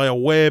beaten by a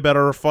way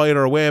better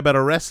fighter, a way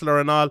better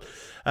wrestler and all.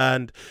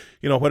 And,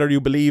 whether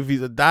you believe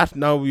he's that,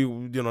 now,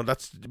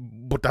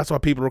 that's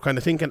what people were kind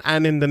of thinking.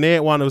 And in the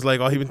Nate one, it was like,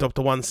 he went up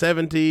to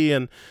 170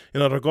 and,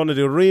 they're going to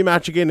do a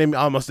rematch again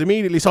almost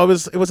immediately. So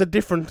it was a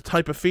different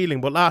type of feeling.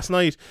 But last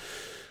night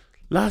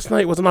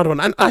was another one.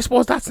 And I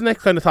suppose that's the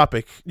next kind of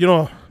topic.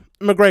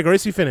 McGregor,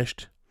 is he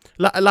finished?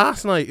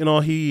 Last night,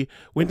 he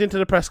went into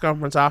the press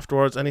conference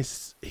afterwards and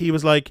he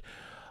was like,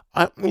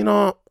 I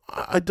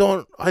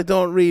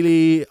don't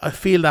really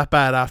feel that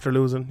bad after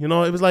losing.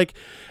 It was like,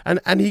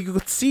 and he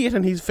could see it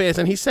in his face,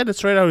 and he said it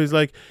straight out. He's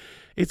like,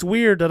 it's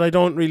weird that I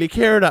don't really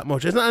care that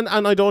much. And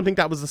I don't think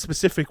that was a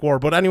specific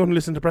word, but anyone who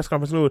listened to the press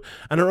conference knew it.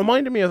 And it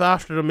reminded me of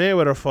after the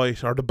Mayweather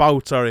fight, or the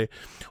bout, sorry,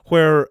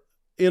 where,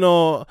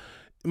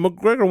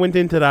 McGregor went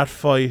into that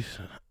fight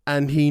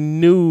and he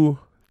knew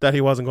that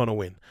he wasn't going to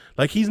win.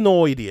 Like, he's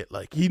no idiot.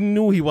 Like, he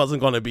knew he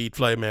wasn't going to beat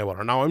Floyd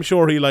Mayweather. Now, I'm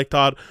sure he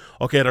thought,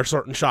 okay, there's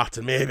certain shots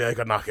and maybe I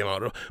could knock him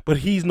out. But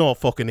he's no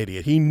fucking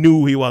idiot. He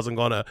knew he wasn't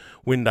going to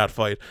win that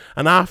fight.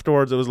 And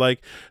afterwards, it was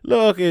like,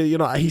 look,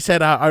 he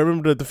said, I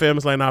remember the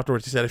famous line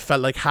afterwards, he said it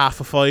felt like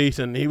half a fight,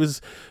 and he was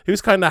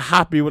kind of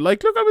happy with,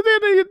 like, look, I was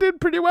there, you did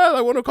pretty well.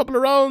 I won a couple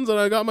of rounds and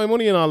I got my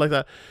money and all like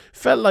that.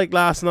 Felt like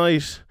last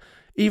night,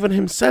 even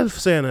himself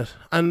saying it,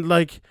 and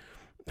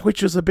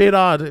which was a bit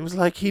odd. It was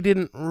like he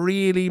didn't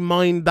really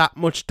mind that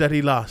much that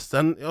he lost.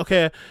 And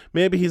okay,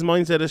 maybe his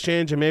mindset has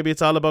changed, and maybe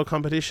it's all about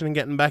competition and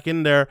getting back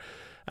in there.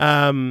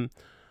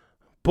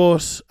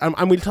 But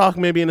and we'll talk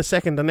maybe in a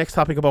second, the next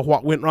topic, about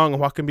what went wrong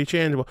and what can be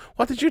changed. But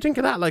what did you think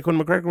of that? Like when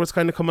McGregor was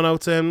kind of coming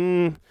out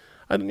saying,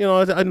 I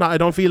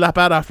don't feel that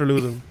bad after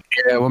losing.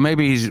 Yeah, well,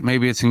 maybe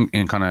it's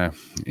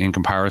in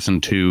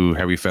comparison to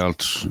how he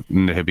felt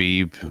in the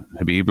Habib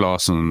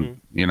loss, and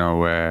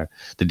the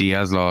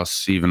Diaz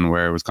loss, even,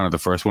 where it was kind of the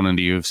first one in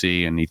the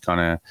UFC, and he'd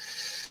kind of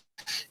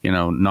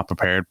not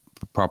prepared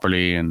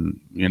properly, and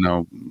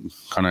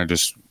kind of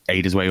just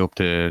ate his way up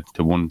to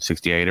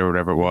 168 or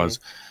whatever it was.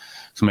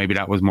 So maybe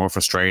that was more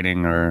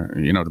frustrating, or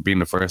being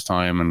the first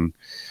time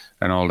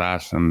and all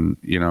that, and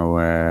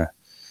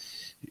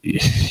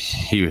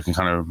he can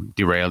kind of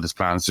derail his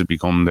plans to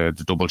become the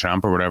double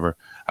champ or whatever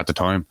at the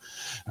time.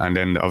 And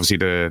then obviously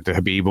the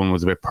Habib one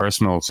was a bit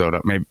personal, so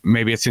that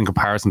maybe it's in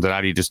comparison to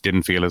that he just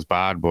didn't feel as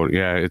bad. But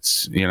yeah,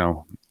 it's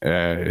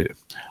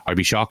I'd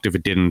be shocked if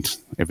it didn't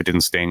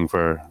sting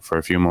for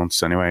a few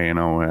months anyway.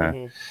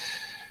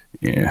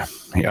 Yeah,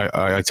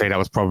 I'd say that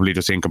was probably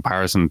just in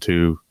comparison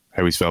to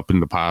how he's felt in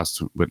the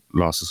past with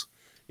losses.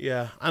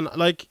 Yeah, and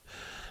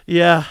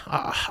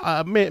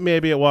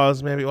maybe it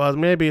was,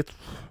 maybe it's.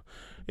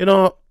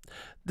 The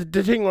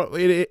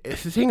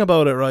thing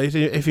about it, right,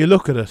 if you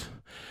look at it,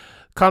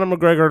 Conor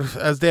McGregor,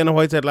 as Dana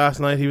White said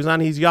last night, he was on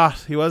his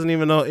yacht. He wasn't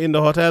even in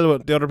the hotel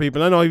with the other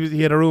people. I know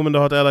he had a room in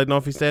the hotel. I don't know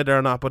if he stayed there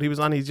or not, but he was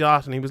on his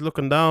yacht and he was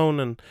looking down,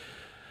 and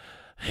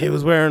he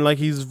was wearing like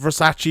his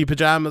Versace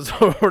pajamas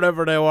or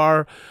whatever they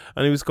were,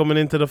 and he was coming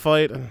into the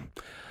fight. And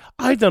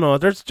I don't know,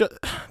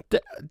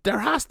 there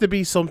has to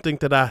be something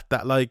to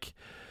that like,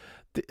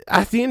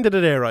 at the end of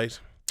the day, right,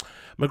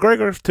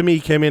 McGregor to me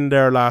came in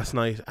there last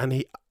night, and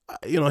he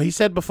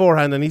said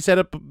beforehand, and he said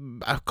it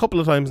a couple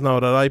of times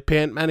now, that I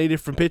paint many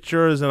different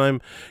pictures, and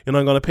I'm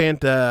going to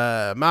paint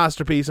a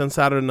masterpiece on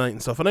Saturday night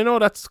and stuff. And I know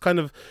that's kind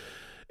of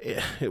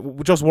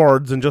just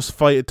words and just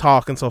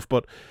talk and stuff,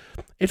 but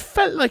it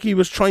felt like he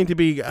was trying to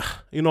be,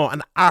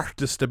 an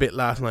artist a bit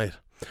last night.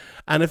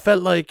 And it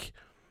felt like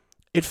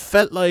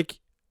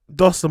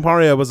Dustin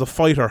Poirier was a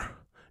fighter,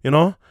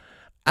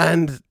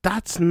 And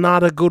that's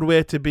not a good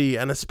way to be,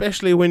 and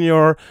especially when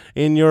you're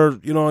in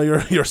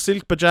your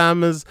silk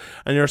pajamas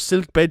and your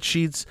silk bed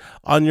sheets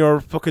on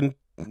your fucking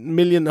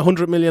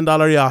 $100 million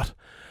yacht.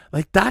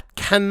 Like, that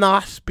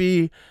cannot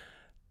be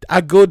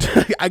a good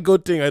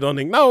thing, I don't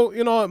think. Now,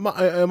 it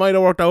might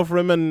have worked out for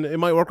him, and it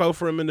might work out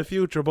for him in the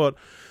future, but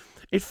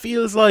it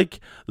feels like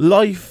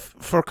life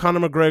for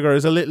Conor McGregor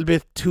is a little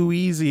bit too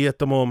easy at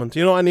the moment,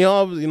 and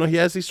he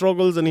has his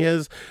struggles, and he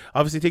has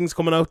obviously things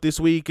coming out this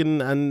week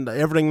and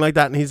everything like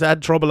that, and he's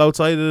had trouble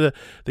outside of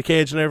the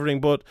cage and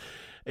everything, but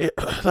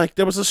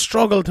there was a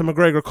struggle to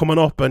McGregor coming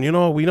up, and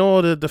we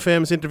know the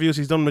famous interviews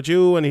he's done with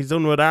you, and he's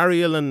done with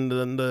Ariel, and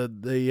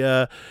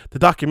the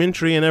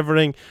documentary and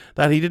everything,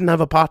 that he didn't have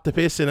a pot to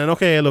piss in. And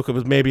okay, look, it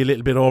was maybe a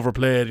little bit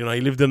overplayed.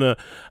 He lived in a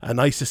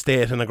nice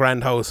estate in a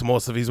grand house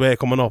most of his way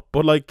coming up,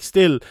 but like,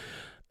 still,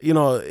 you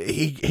know,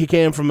 he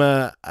came from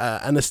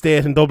an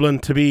estate in Dublin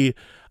to be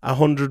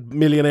 100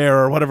 millionaire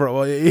or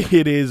whatever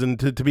it is, and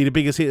to be the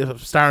biggest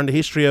star in the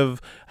history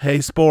of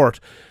his sport.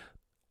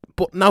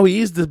 But now he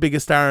is the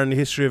biggest star in the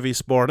history of his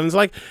sport. And it's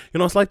like, you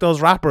know, it's like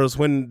those rappers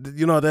when,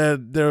 you know,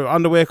 they're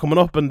on the way coming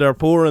up and they're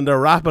poor and they're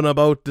rapping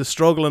about the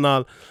struggle and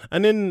all.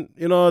 And then,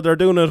 you know, they're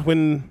doing it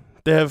when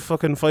they have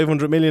fucking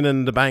 500 million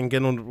in the bank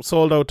and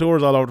sold out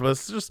tours all over the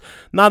place. It's just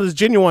not as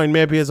genuine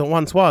maybe as it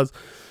once was.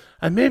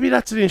 And maybe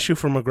that's the issue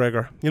for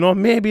McGregor. You know,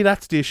 maybe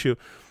that's the issue.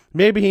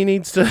 Maybe he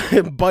needs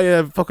to buy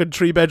a fucking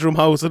 3-bedroom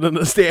house in an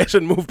estate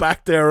and move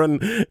back there and,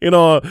 you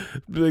know,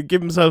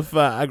 give himself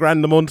a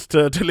grand a month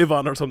to live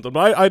on or something.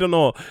 But I don't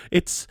know.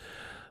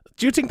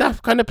 Do you think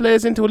that kind of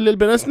plays into it a little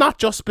bit? And it's not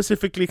just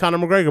specifically Conor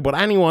McGregor, but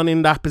anyone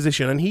in that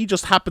position. And he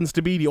just happens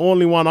to be the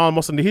only one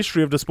almost in the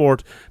history of the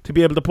sport to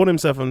be able to put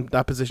himself in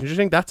that position. Do you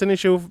think that's an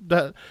issue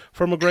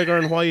for McGregor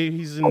and why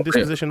he's in this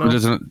position now?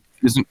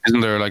 Isn't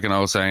there like an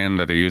old saying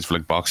that they use for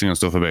like boxing and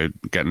stuff about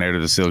getting out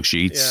of the silk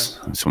sheets?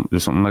 Yeah.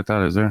 There's something like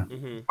that, is there?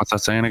 Mm-hmm. What's that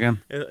saying again?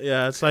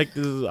 Yeah, it's like,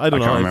 I don't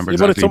know. Exactly,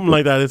 but it's something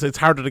like that. It's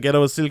harder to get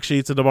out of silk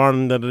sheets in the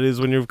morning than it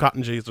is when you've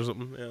cotton sheets or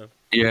something. Yeah.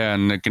 Yeah,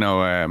 and like, you know,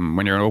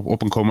 when you're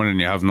up and coming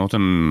and you have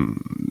nothing,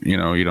 you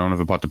know, you don't have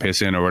a pot to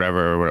piss in or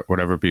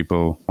whatever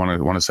people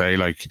want to say.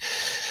 Like,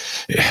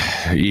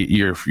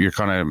 your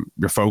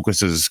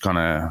focus is kind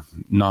of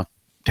not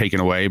taken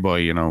away by,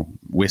 you know,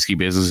 whiskey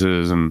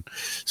businesses and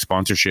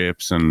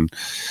sponsorships and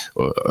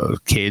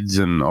kids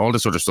and all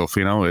this sort of stuff.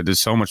 You know,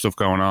 there's so much stuff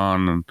going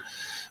on, and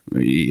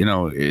you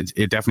know,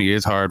 it definitely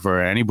is hard for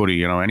anybody,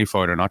 you know, any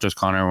fighter, not just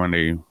Conor,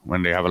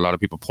 when they have a lot of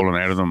people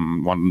pulling out of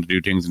them, wanting to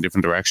do things in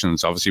different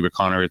directions. Obviously with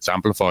Conor it's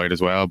amplified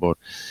as well, but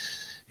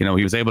you know,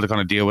 he was able to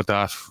kind of deal with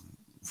that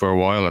for a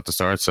while at the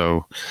start.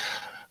 So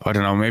I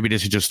don't know, maybe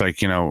this is just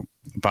like, you know,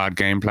 bad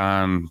game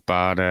plan,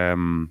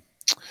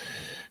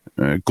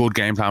 good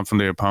game plan from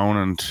the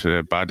opponent,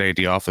 bad day at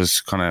the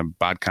office, kind of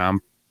bad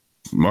camp,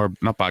 or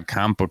not bad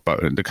camp, but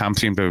the camp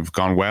seemed to have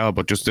gone well,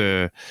 but just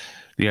they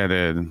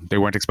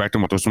weren't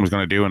expecting what Dustin was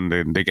going to do,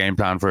 and the game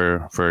plan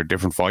for a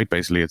different fight,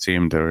 basically, it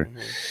seemed. Or,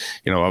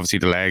 you know, obviously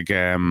the leg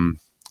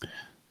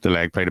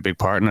played a big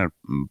part in it,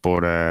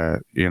 but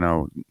you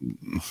know,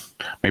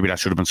 maybe that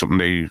should have been something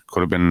they could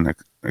have been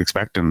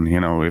expecting. You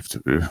know, if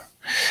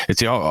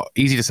it's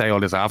easy to say all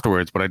this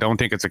afterwards, but I don't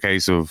think it's a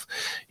case of,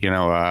 you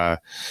know,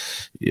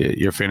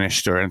 you're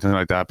finished or anything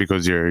like that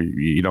because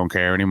you don't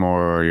care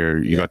anymore,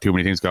 or you got too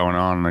many things going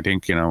on. I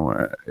think, you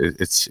know,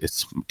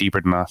 it's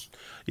deeper than that.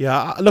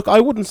 Yeah, look,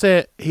 I wouldn't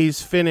say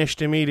he's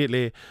finished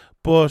immediately,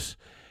 but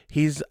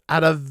he's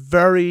at a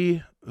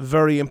very,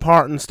 very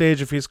important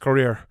stage of his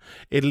career.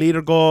 It'll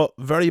either go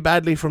very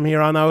badly from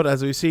here on out,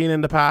 as we've seen in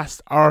the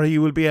past, or he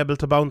will be able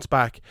to bounce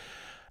back.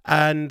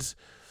 And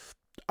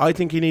I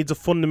think he needs a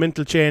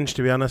fundamental change,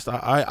 to be honest.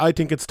 I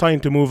think it's time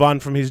to move on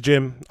from his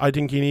gym. I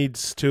think he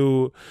needs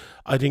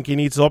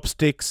up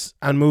sticks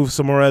and move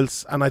somewhere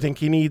else. And I think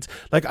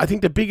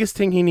the biggest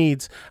thing he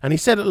needs, and he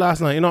said it last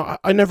night, you know,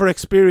 I never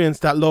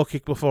experienced that low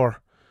kick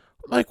before.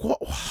 Like,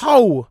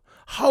 how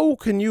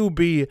can you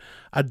be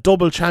a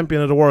double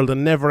champion of the world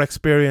and never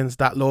experience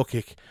that low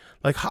kick?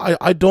 Like,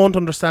 I don't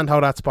understand how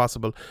that's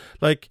possible.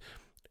 Like,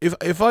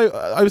 if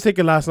I was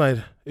thinking last night,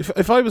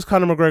 if I was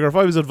Conor McGregor, if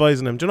I was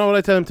advising him, do you know what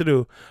I'd tell him to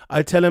do?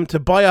 I'd tell him to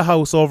buy a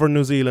house over in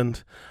New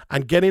Zealand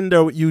and get in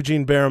there with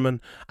Eugene Bareman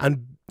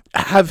and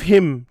have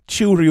him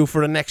tutor you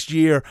for the next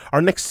year or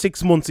next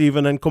 6 months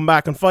even, and come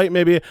back and fight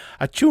maybe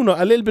a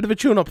little bit of a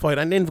tune-up fight,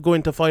 and then go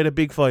in to fight a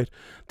big fight.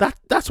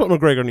 That's what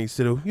McGregor needs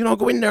to do. You know,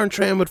 go in there and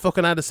train with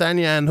fucking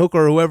Adesanya and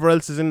Hooker or whoever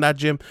else is in that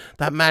gym,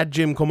 that mad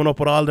gym coming up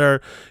with all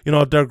their, you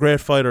know, their great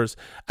fighters.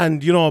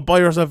 And, you know, buy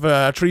yourself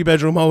a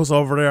 3-bedroom house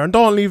over there, and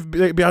don't leave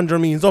beyond your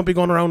means. Don't be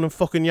going around in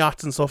fucking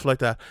yachts and stuff like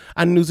that.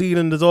 And New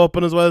Zealand is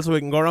open as well, so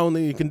we can go around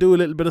and you can do a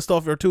little bit of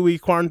stuff, your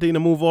 2-week quarantine,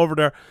 and move over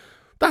there.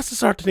 That's the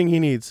sort of thing he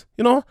needs,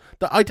 you know.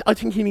 I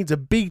think he needs a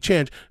big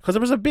change, because there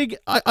was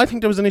I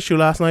think there was an issue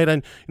last night,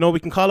 and, you know,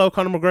 we can call out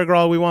Conor McGregor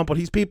all we want, but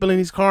he's people in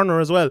his corner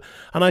as well.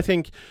 And I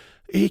think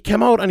he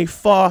came out and he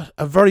fought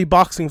a very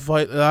boxing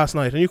fight last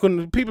night,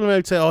 and people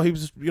might say, oh, he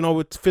was, you know,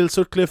 with Phil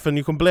Sutcliffe, and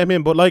you can blame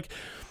him, but like,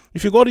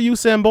 if you go to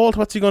Usain Bolt,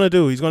 what's he going to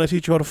do? He's going to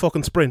teach you how to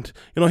fucking sprint.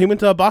 You know, he went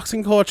to a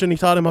boxing coach and he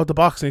taught him how to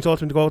box, and he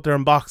taught him to go out there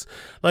and box.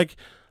 Like,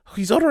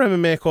 his other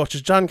MMA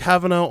coaches, John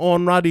Kavanagh,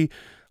 Owen Roddy,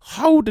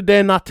 how did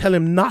they not tell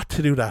him not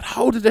to do that?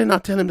 How did they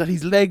not tell him that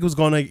his leg was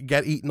going to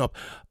get eaten up?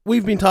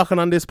 We've been talking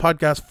on this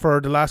podcast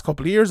for the last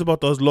couple of years about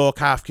those low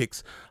calf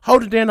kicks. How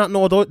did they not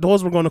know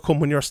those were going to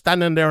come when you're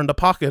standing there in the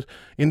pocket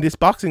in this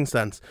boxing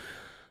stance?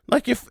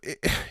 Like, if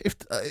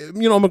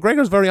you know,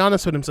 McGregor's very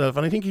honest with himself,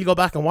 and I think he'll go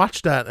back and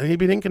watch that, and he'll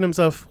be thinking to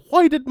himself,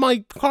 why did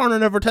my corner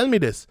never tell me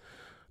this?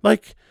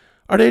 Like,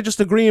 are they just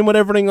agreeing with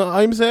everything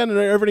I'm saying and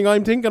everything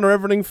I'm thinking or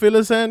everything Phil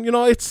is saying? You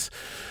know,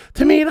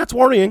 to me, that's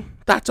worrying.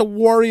 That's a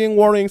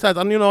worrying stat.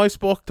 And, I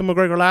spoke to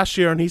McGregor last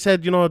year and he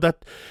said,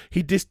 that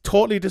he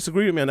totally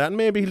disagreed with me on that. And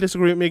maybe he'll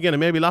disagree with me again. And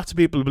maybe lots of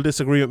people will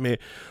disagree with me.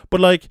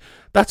 But,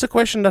 that's a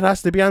question that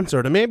has to be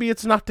answered. And maybe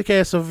it's not the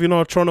case of,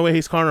 throwing away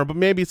his corner, but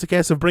maybe it's a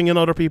case of bringing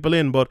other people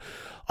in. But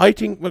I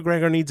think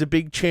McGregor needs a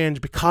big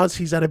change because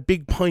he's at a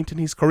big point in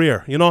his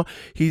career.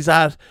 He's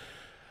at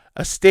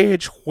a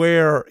stage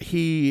where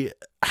he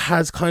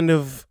has kind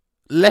of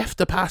left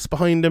the past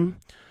behind him.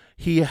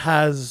 He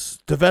has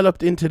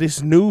developed into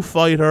this new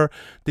fighter,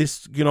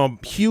 this,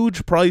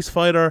 huge prize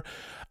fighter,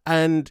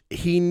 and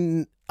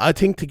I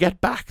think to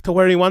get back to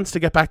where he wants to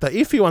get back to,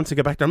 if he wants to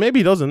get back there, maybe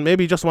he doesn't,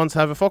 maybe he just wants to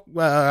have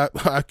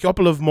a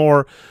couple of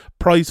more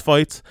prize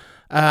fights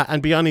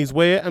and be on his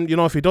way, and,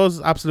 if he does,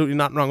 absolutely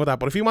nothing wrong with that,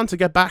 but if he wants to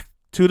get back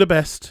to the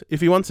best, if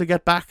he wants to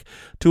get back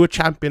to a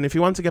champion, if he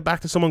wants to get back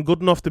to someone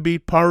good enough to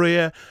beat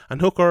Poirier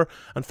and Hooker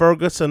and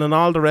Ferguson and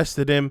all the rest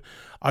of them,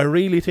 I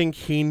really think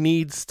he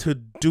needs to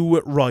do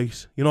it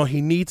right.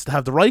 He needs to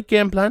have the right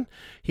game plan.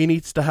 He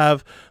needs to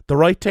have the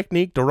right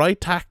technique, the right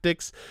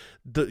tactics,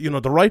 the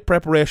right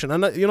preparation.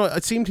 And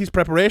it seemed his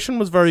preparation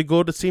was very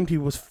good. It seemed he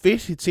was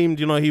fit. It seemed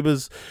he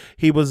was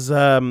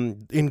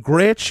in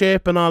great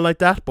shape and all like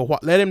that. But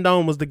what let him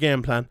down was the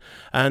game plan.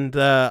 And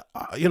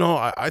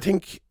I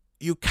think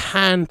you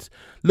can't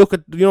look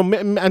at,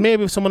 and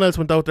maybe if someone else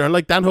went out there, and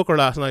like Dan Hooker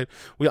last night,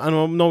 I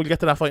know we'll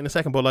get to that fight in a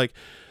second, but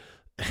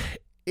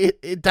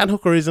Dan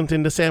Hooker isn't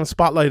in the same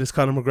spotlight as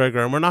Conor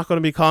McGregor, and we're not going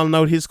to be calling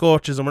out his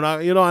coaches, and we're not,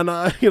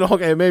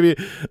 okay, maybe,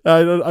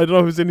 I don't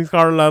know who's in his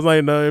corner last night,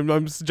 and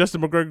I'm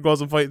suggesting McGregor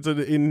goes and fights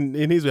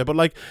in his way, but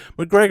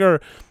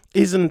McGregor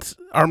isn't,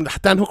 or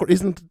Dan Hooker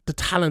isn't the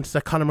talent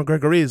that Conor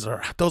McGregor is,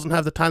 or doesn't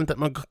have the talent that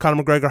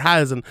Conor McGregor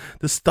has, and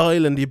the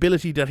style and the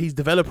ability that he's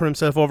developed for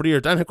himself over the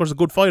years. Dan Hooker's a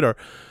good fighter,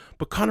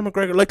 but Conor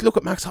McGregor, look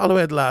at Max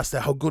Holloway the last day,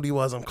 how good he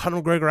was, and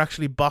Conor McGregor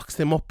actually boxed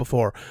him up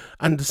before,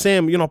 and the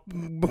same,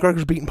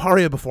 McGregor's beaten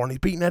Poirier before, and he's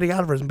beaten Eddie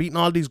Alvarez and beaten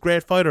all these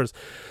great fighters,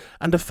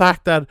 and the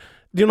fact that,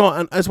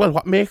 and as well,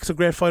 what makes a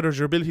great fighter is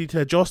your ability to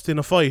adjust in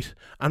a fight,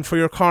 and for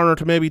your corner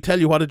to maybe tell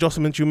you what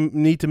adjustments you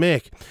need to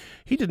make.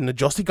 He didn't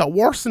adjust. He got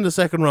worse in the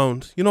second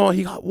round.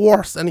 He got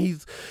worse, and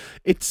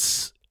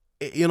that's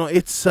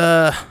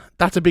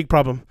a big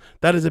problem.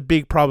 That is a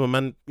big problem,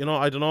 and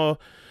I don't know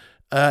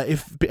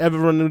if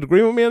everyone would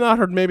agree with me or not,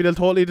 or maybe they'll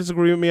totally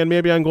disagree with me, and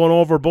maybe I'm going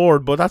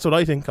overboard. But that's what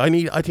I think.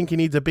 I think he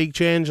needs a big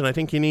change, and I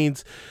think he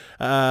needs,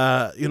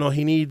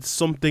 he needs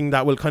something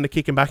that will kind of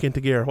kick him back into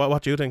gear.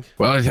 What do you think?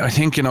 Well, I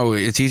think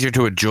it's easier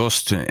to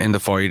adjust in the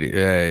fight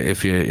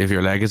if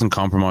your leg isn't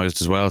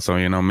compromised as well. So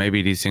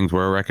maybe these things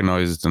were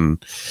recognised and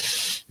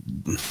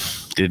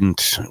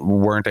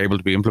weren't able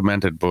to be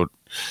implemented. But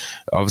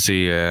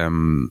obviously, I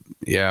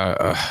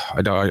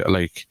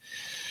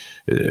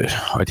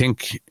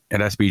think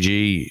at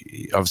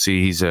SBG,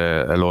 obviously he's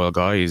a loyal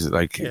guy. He's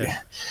like,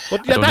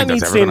 but that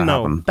needs to end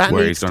now.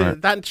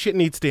 That shit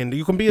needs to end.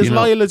 You can be as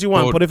loyal as you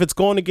want, but if it's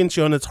going against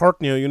you and it's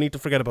hurting you, you need to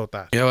forget about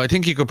that. Yeah, I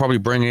think you could probably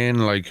bring in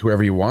like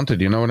whoever you wanted.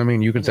 You know what I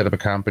mean? You can set up a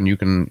camp and you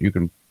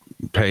can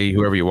pay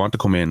whoever you want to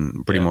come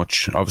in. Pretty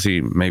much.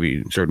 Obviously,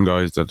 maybe certain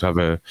guys that have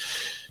a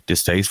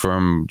distaste for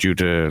him due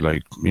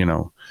to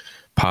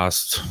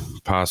past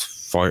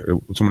fight,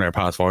 some of their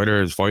past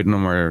fighters fighting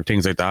them or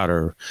things like that,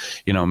 or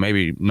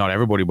maybe not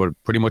everybody, but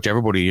pretty much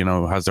everybody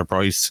has their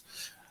price,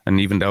 and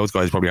even those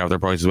guys probably have their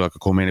price as well,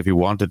 could come in if he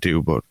wanted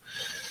to. But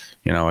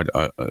I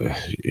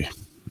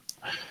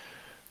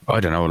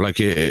don't know,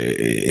 like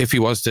if he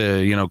was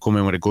to come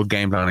in with a good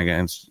game plan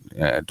against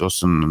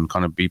Dustin and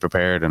kind of be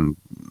prepared and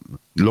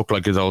look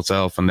like his old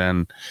self, and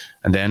then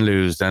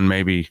lose, then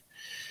maybe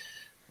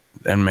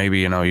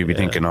you'd be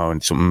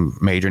thinking, something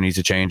major needs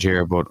to change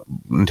here. But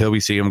until we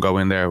see him go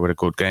in there with a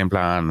good game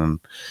plan and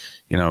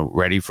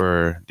ready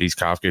for these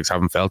calf kicks,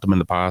 having felt them in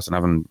the past and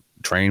having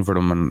trained for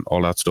them and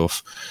all that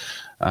stuff,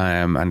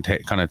 and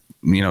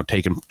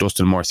taking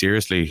Dustin more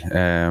seriously,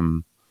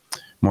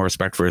 more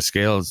respect for his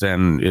skills,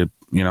 then it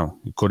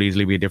could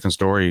easily be a different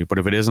story. But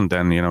if it isn't,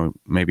 then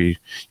maybe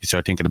you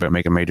start thinking about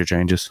making major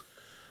changes.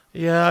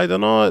 Yeah, I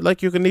don't know.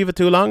 Like, you can leave it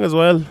too long as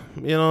well.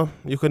 You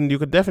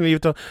could definitely leave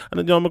it too.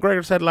 And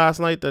McGregor said last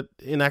night that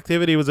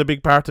inactivity was a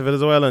big part of it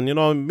as well.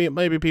 And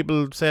maybe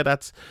people say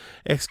that's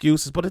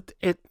excuses, but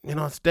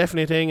it's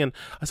definitely a thing. And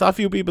I saw a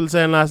few people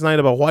saying last night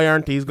about why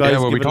aren't these guys? Yeah,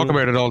 well, we talk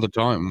about it all the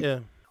time.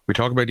 Yeah, we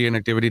talk about the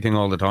inactivity thing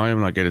all the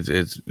time. Like it's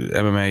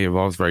MMA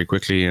evolves very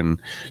quickly,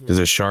 and there's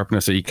a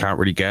sharpness that you can't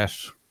really get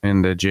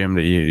in the gym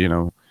that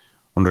you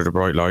under the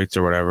bright lights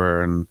or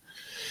whatever, and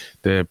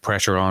the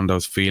pressure on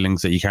those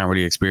feelings that you can't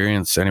really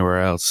experience anywhere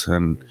else,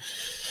 and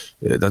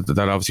that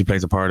obviously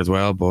plays a part as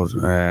well. But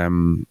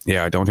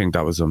I don't think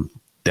that was a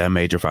damn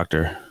major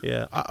factor.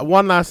 Yeah,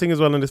 one last thing as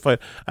well in this fight,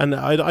 and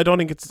I don't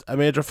think it's a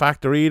major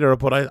factor either,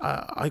 but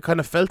I kind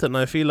of felt it, and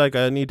I feel like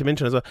I need to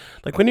mention as well.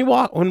 Like when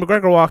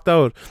McGregor walked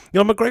out,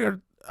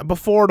 McGregor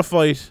before the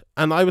fight,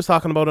 and I was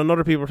talking about, and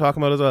other people were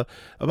talking about as well,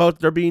 about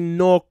there being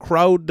no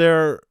crowd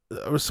there.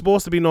 There was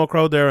supposed to be no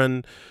crowd there,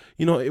 and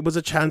you know, it was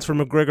a chance for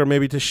McGregor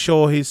maybe to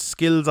show his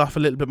skills off a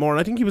little bit more.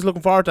 And I think he was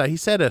looking forward to that. He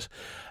said it.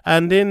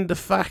 And then the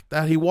fact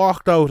that he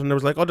walked out and there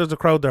was like, oh, there's a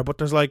crowd there, but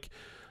there's like,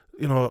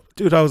 you know,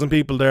 2,000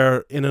 people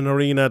there in an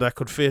arena that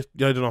could fit,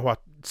 I don't know what,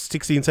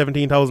 16,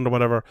 17,000 or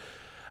whatever.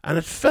 And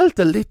it felt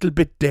a little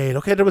bit dead.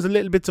 Okay, there was a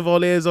little bits of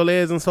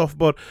olays and stuff,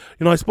 but,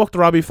 you know, I spoke to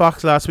Robbie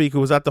Fox last week, who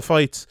was at the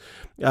fights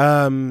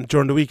during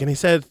the week, and he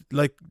said,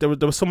 like, there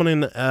was someone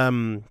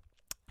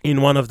in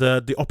one of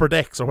the upper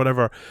decks or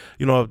whatever,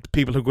 you know,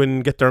 people who go in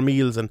and get their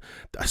meals, and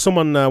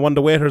someone, one of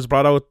the waiters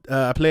brought out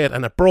a plate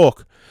and it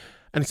broke.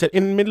 And he said,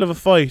 in the middle of a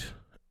fight,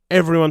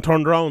 everyone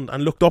turned around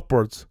and looked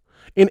upwards.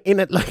 In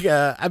it, like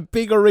a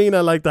big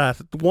arena like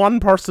that, one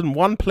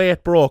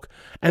plate broke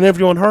and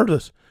everyone heard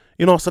it.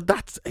 You know, so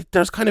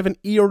there's kind of an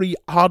eerie,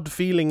 odd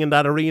feeling in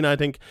that arena, I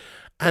think.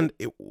 And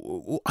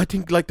I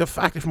think, like, the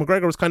fact if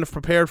McGregor was kind of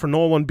prepared for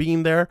no one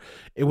being there,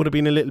 it would have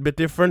been a little bit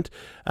different.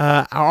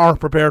 Or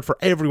prepared for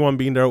everyone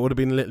being there, it would have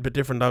been a little bit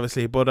different,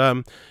 obviously. But,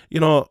 you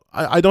know,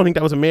 I don't think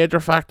that was a major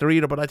factor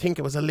either, but I think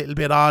it was a little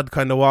bit odd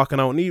kind of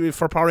walking out. And even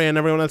for Poirier and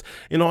everyone else,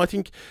 you know, I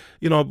think,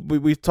 you know,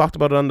 we've talked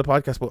about it on the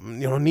podcast, but,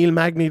 you know, Neil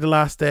Magny the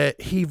last day,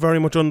 he very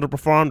much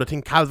underperformed. I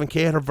think Calvin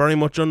Kattar very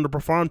much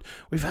underperformed.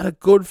 We've had a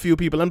good few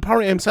people. And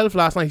Poirier himself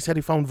last night, he said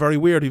he found very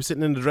weird. He was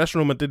sitting in the dressing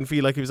room and didn't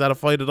feel like he was at a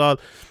fight at all.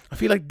 I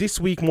feel like this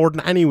week more than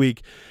any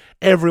week,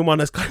 everyone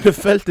has kind of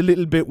felt a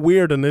little bit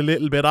weird and a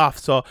little bit off.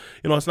 So,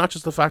 you know, it's not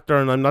just a factor,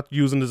 and I'm not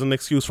using it as an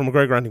excuse for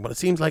McGregor or anything, but it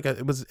seems like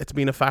it's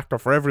been a factor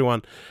for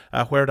everyone,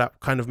 where that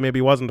kind of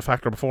maybe wasn't a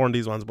factor before in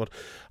these ones. But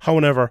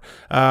however,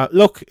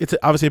 look, it's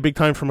obviously a big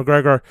time for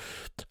McGregor,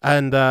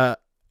 and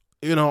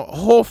you know,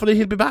 hopefully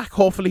he'll be back.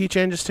 Hopefully he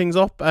changes things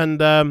up,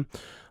 and I'm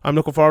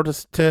looking forward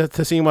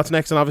to seeing what's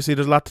next. And obviously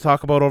there's a lot to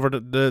talk about over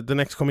the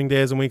next coming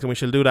days and weeks, and we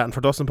shall do that. And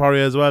for Dustin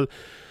Poirier as well,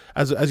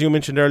 as you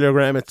mentioned earlier,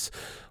 Graham, it's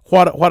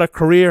what a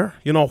career,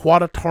 you know,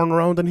 what a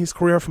turnaround in his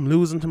career from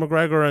losing to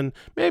McGregor, and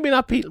maybe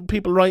not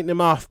people writing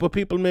him off, but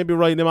people maybe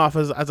writing him off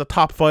as a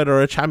top fighter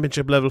or a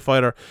championship level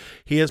fighter.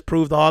 He has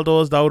proved all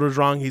those doubters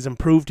wrong. He's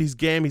improved his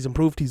game, he's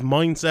improved his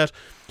mindset,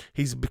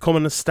 he's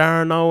becoming a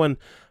star now, and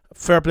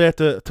fair play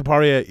to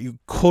Poirier. You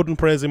couldn't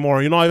praise him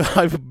more. You know,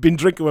 I've been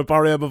drinking with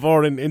Poirier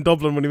before in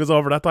Dublin when he was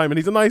over that time, and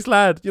he's a nice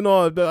lad. You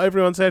know,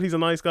 everyone said he's a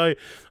nice guy.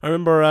 I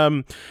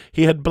remember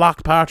he had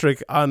blocked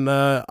Patrick on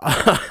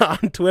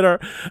on Twitter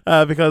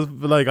because,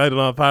 like, I don't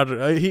know,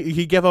 Patrick,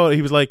 he gave out,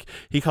 he was like,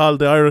 he called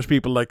the Irish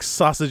people like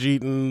sausage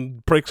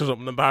eating pricks or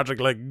something, and Patrick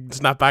like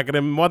snapped back at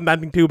him. Wasn't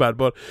anything too bad,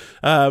 but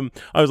I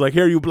was like,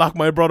 here, you block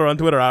my brother on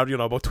Twitter out, you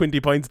know, about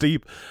 20 points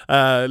deep,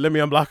 let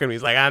me unblock him.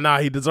 He's like, nah,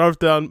 he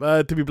deserved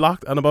to be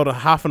blocked. And about a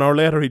half an hour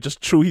later, he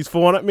just threw his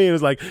phone at me and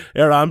was like,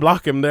 here,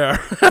 unblock him there.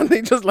 And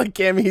he just like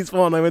gave me his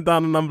phone. I went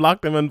down and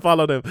unblocked him and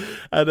followed him,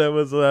 and it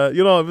was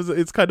you know,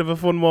 it's kind of a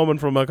fun moment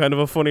from a kind of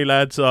a funny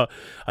lad. So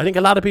I think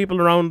a lot of people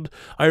around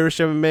Irish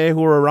MMA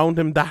who were around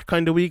him that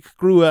kind of week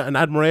grew an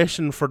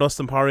admiration for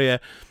Dustin Poirier.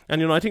 And,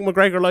 you know, I think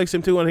McGregor likes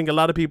him too. I think a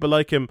lot of people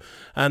like him.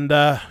 And,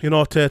 you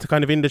know, to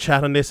kind of end the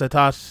chat on this, I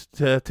thought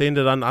to end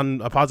it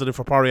on a positive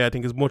for Poirier, I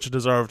think is much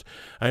deserved.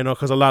 You know,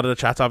 because a lot of the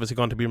chat's obviously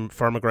going to be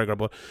for McGregor,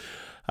 but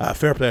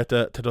fair play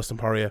to Dustin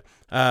Poirier.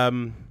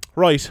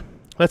 Right,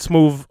 let's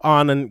move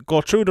on and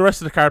go through the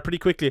rest of the card pretty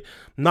quickly.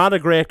 Not a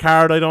great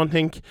card, I don't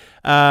think.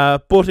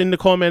 But in the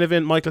co-main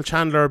event, Michael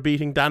Chandler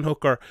beating Dan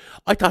Hooker.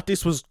 I thought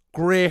this was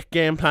great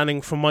game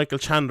planning from Michael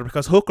Chandler,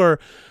 because Hooker,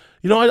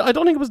 you know, I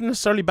don't think it was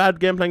necessarily bad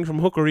game planning from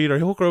Hooker either.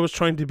 Hooker was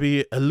trying to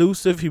be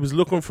elusive. He was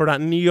looking for that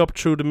knee up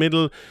through the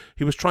middle.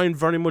 He was trying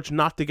very much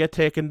not to get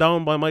taken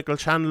down by Michael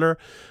Chandler.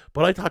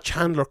 But I thought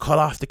Chandler cut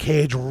off the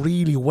cage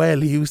really well.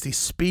 He used his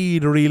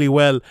speed really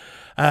well.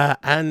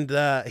 And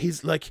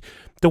he's like,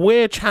 the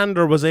way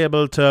Chandler was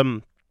able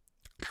to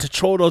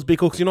throw those big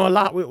hooks, you know, a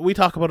lot, we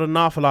talk about it an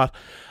awful lot,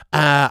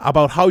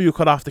 about how you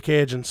cut off the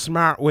cage and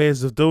smart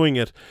ways of doing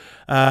it.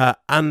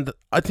 And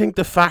I think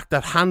the fact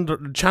that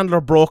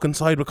Chandler broke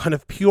inside with kind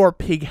of pure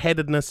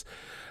pig-headedness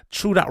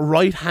through that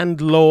right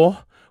hand low,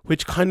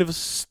 which kind of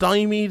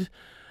stymied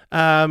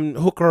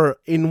Hooker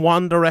in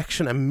one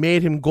direction and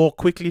made him go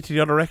quickly to the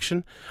other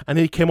direction, and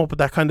he came up with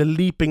that kind of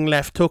leaping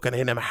left hook and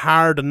hit him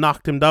hard and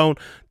knocked him down.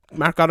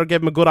 Mark Goddard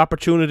gave him a good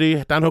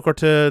opportunity, Dan Hooker,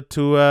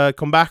 to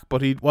come back,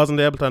 but he wasn't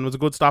able to, and it was a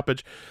good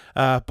stoppage.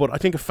 But I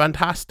think a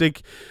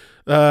fantastic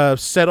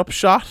set-up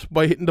shot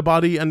by hitting the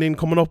body and then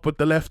coming up with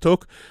the left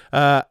hook,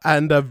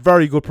 and a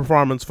very good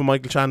performance for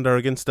Michael Chandler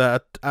against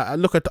a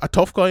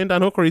tough guy in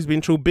Dan Hooker. He's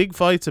been through big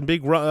fights and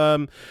big you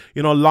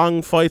know,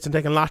 long fights and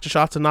taking lots of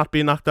shots and not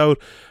being knocked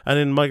out, and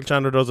then Michael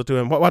Chandler does it to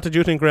him. What did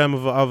you think, Graham,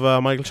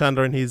 of Michael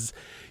Chandler in his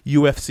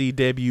UFC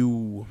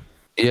debut?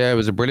 Yeah, it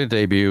was a brilliant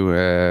debut.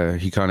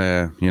 He kind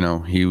of, you know,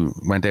 he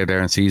went out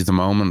there and seized the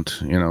moment.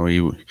 You know,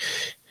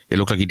 it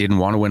looked like he didn't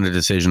want to win the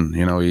decision.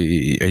 You know,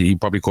 he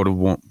probably could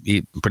have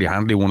pretty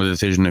handily won the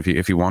decision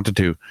if he wanted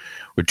to,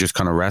 with just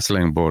kind of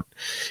wrestling. But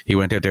he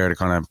went out there to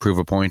kind of prove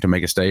a point and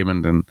make a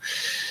statement. And,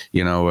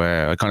 you know,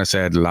 I kind of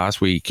said last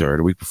week or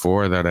the week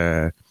before that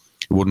it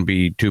wouldn't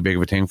be too big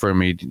of a thing for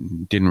him. He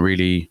didn't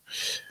really,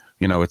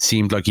 it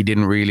seemed like he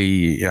didn't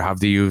really have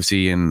the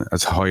UFC in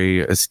as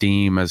high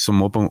esteem as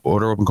some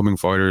other up-and-coming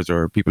fighters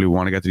or people who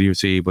want to get to the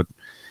UFC. But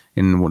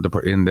in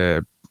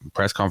the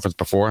press conference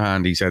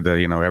beforehand, he said that,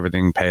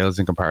 everything pales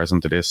in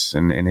comparison to this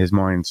in his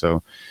mind.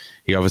 So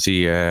he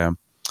obviously, it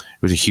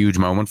was a huge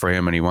moment for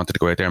him, and he wanted to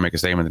go out there and make a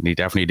statement, and he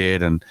definitely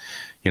did. And,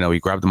 he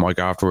grabbed the mic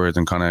afterwards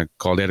and kind of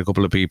called out a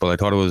couple of people. I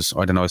thought it was,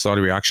 I don't know, I saw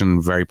the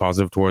reaction very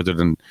positive towards it.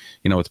 And,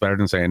 it's better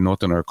than saying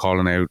nothing or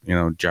calling out,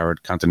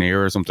 Jared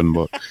Cantonier or something.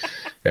 But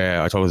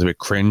I thought it was a bit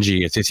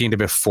cringy. It seemed a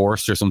bit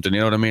forced or something. You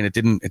know what I mean? It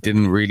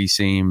didn't really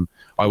seem,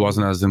 I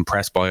wasn't as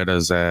impressed by it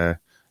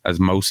as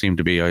most seem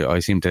to be. I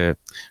seem to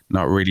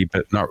not really,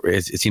 but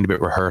it seemed a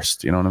bit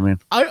rehearsed. You know what I mean?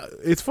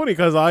 It's funny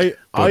because I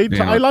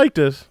liked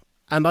it,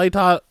 and I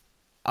thought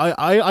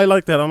I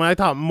liked it, and I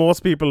thought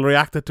most people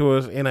reacted to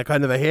it in a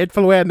kind of a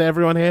hateful way, and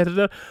everyone hated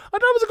it. I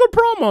thought it was a good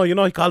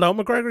promo. He called out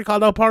McGregor, he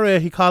called out Poirier,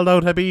 he called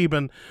out Habib,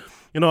 and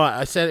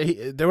I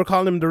said they were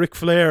calling him the Ric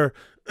Flair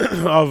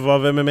of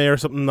MMA or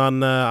something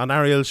on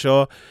Ariel's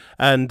show,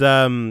 and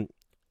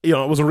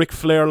it was a Ric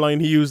Flair line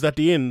he used at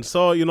the end.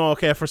 So,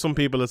 okay, for some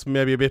people it's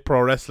maybe a bit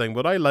pro wrestling,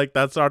 but I like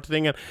that sort of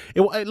thing. And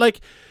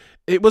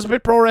it was a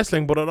bit pro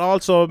wrestling, but it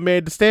also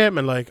made the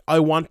statement, like, I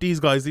want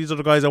these guys, these are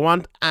the guys I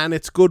want. And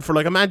it's good for,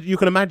 like, you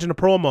can imagine a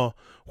promo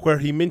where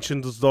he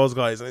mentions those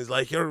guys, and he's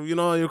like,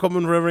 you're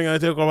coming for everything I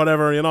took or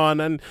whatever,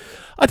 and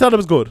I thought it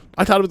was good.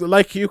 I thought it was,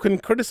 like, you can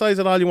criticize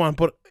it all you want,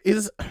 but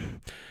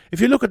if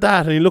you look at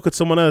that and you look at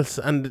someone else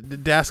and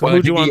they ask him,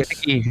 who do you want? I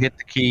think he hit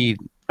the key.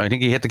 I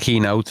think he hit the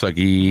keynotes, like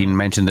he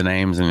mentioned the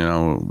names, and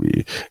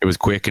it was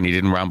quick and he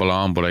didn't ramble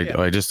on. But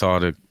I just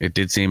thought it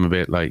did seem a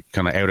bit like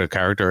kind of out of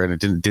character, and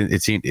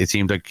it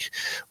seemed like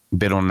a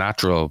bit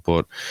unnatural,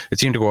 but it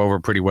seemed to go over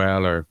pretty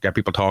well or get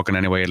people talking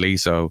anyway, at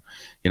least. So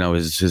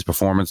his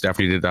performance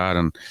definitely did that,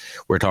 and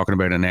we're talking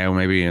about it now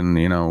maybe, and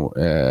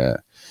a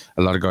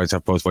lot of guys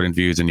have post-fight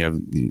interviews,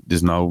 and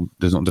there's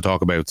nothing to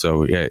talk about.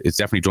 So yeah, it's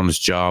definitely done its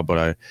job,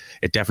 but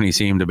it definitely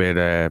seemed a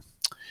bit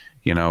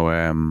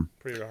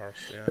pretty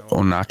rehearsed,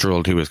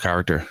 unnatural to his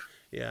character.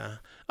 Yeah,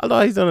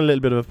 although he's done a little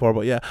bit of a pour,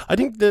 but yeah, I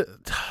think that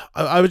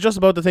I was just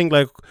about to think,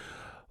 like,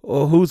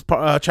 who's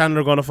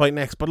Chandler going to fight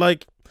next, but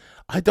like,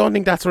 I don't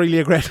think that's really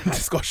a great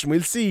discussion.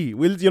 We'll see.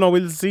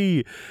 We'll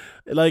see.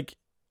 Like,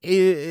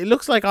 it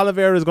looks like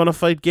Oliveira is going to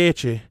fight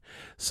Gaethje.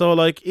 So,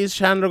 like, is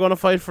Chandler going to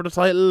fight for the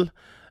title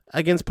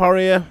against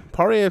Poirier?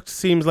 Poirier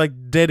seems like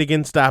dead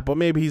against that, but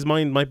maybe his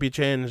mind might be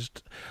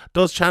changed.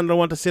 Does Chandler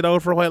want to sit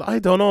out for a while? I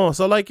don't know.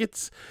 So, like,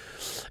 it's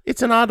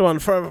an odd one.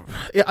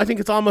 I think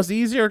it's almost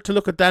easier to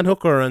look at Dan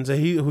Hooker and say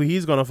who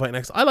he's going to fight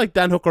next. I like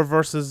Dan Hooker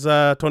versus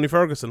Tony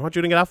Ferguson. What do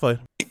you think of that fight?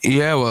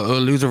 Yeah, well,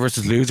 loser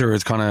versus loser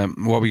is kind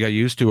of what we got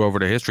used to over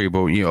the history,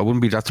 but I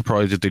wouldn't be that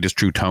surprised if they just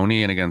threw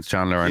Tony in against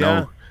Chandler. I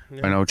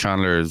know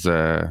Chandler's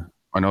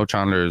coming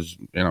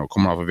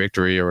off a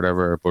victory or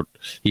whatever, but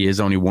he is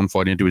only one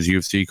fight into his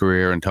UFC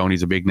career, and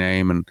Tony's a big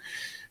name, and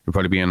it'll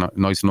probably be a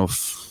nice enough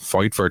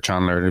fight for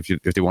Chandler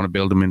if they want to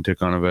build him into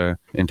kind of a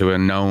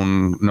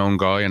known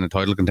guy and a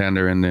title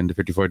contender in the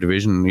 55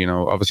 division.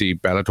 Obviously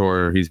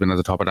Bellator, he's been at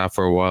the top of that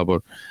for a while,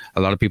 but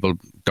a lot of people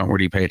don't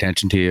really pay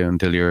attention to you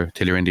until you're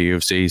in the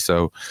UFC.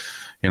 So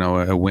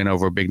a win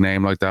over a big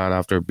name like that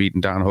after beating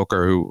Dan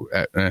Hooker, who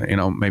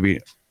maybe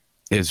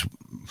is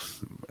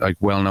like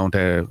well known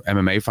to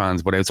MMA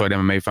fans, but outside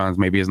MMA fans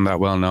maybe isn't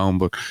that well known.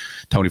 But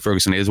Tony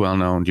Ferguson is well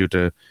known due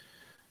to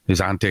his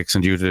antics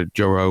and due to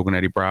Joe Rogan,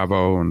 Eddie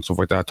Bravo, and stuff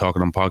like that,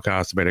 talking on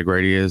podcasts about how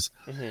great he is.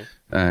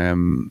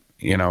 Mm-hmm.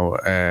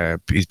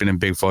 He's been in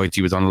big fights.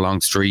 He was on a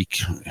long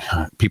streak.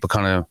 People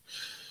kind of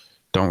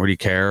don't really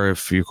care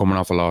if you're coming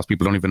off a loss.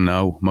 People don't even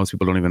know. Most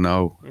people don't even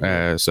know.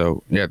 Mm-hmm.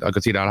 So yeah, I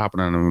could see that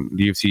happening. And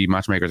the UFC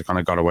matchmakers kind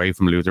of got away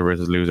from loser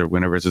versus loser,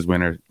 winner versus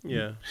winner.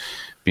 Yeah,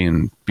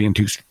 being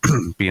too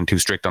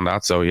strict on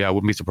that. So yeah, I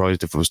wouldn't be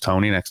surprised if it was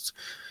Tony next,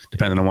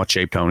 depending on what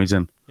shape Tony's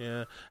in.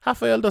 Yeah,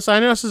 Rafael Dos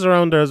Anjos is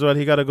around there as well.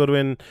 He got a good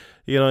win,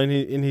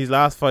 in his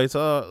last fight.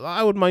 So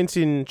I wouldn't mind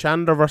seeing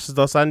Chandler versus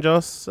Dos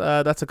Anjos.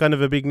 That's a kind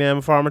of a big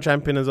name, former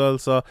champion as well.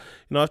 So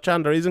if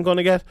Chandler isn't going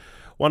to get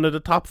one of the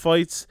top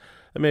fights,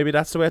 maybe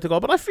that's the way to go.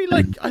 But I feel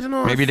like, I don't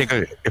know. Maybe they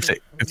could, if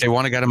they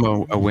want to get him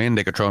a win,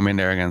 they could throw him in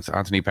there against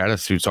Anthony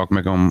Pettis, who's talking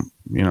about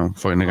him,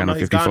 fighting again at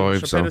 55.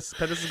 Gone. So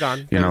Pettis is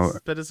gone.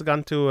 Pettis is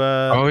gone to.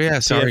 Oh yeah,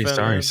 sorry.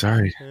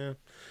 Yeah.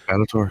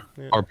 Bellator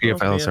or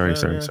PFL.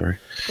 Sorry.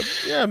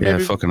 But yeah,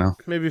 maybe fucking hell.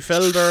 Maybe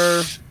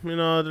Felder.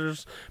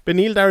 There's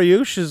Beneil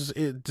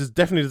Dariush just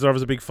definitely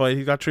deserves a big fight.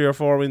 He's got 3 or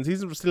 4 wins.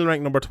 He's still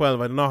ranked number 12.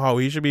 I don't know how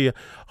he should be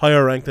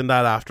higher ranked than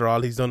that after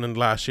all he's done in the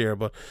last year.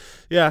 But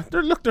yeah,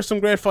 there's some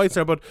great fights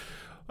there. But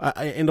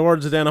in the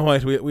words of Dana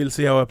White, we'll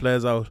see how it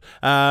plays out.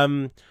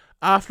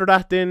 After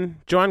that,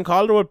 then Joanne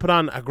Calderwood put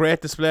on a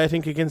great display, I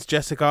think, against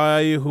Jessica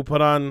Ayu, who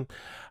put on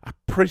a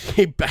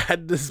pretty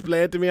bad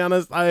display, to be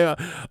honest.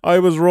 I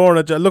was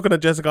roaring looking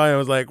at Jessica Ayu. I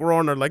was like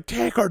roaring her, like,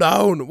 take her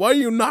down. Why are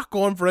you not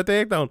going for a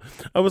takedown?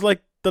 I was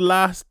like the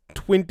last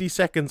 20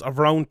 seconds of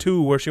round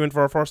 2 where she went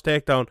for her first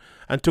takedown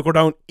and took her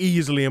down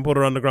easily and put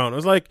her on the ground. I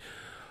was like,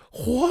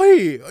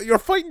 why? You're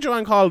fighting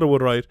Joanne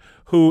Calderwood, right?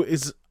 Who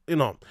is,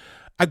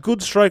 a a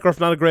good striker, if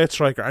not a great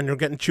striker, and you're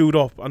getting chewed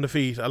up on the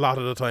feet a lot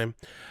of the time.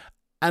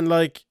 And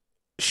like,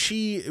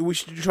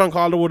 Siobhan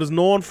Calderwood is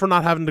known for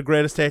not having the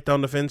greatest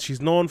takedown defense.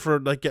 She's known for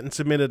like getting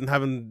submitted and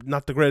having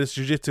not the greatest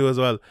jiu-jitsu as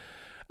well.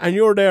 And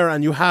you're there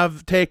and you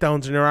have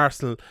takedowns in your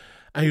arsenal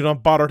and you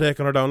don't bother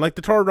taking her down. Like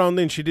the third round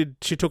in, she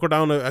took her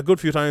down a good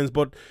few times,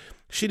 but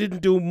she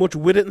didn't do much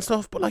with it and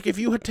stuff. But like, if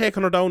you had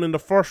taken her down in the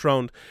first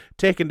round,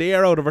 taken the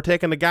air out of her,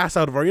 taken the gas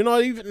out of her, you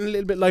know, even a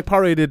little bit like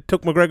Poirier did,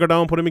 took McGregor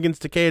down, put him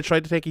against the cage,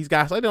 tried to take his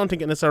gas. I don't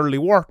think it necessarily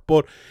worked,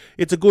 but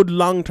it's a good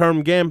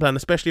long-term game plan,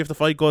 especially if the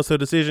fight goes to a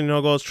decision, you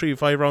know, goes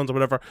 3-5 rounds or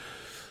whatever.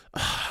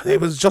 It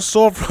was just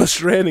so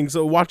frustrating.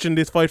 So watching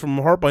this fight from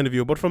her point of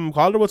view, but from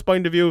Calderwood's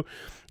point of view,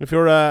 if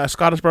you're a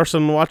Scottish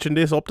person watching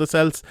this up the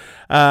cells,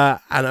 and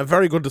a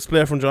very good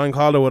display from Joanne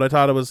Calderwood. I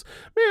thought it was,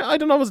 I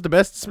don't know, it was the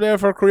best display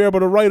of her career,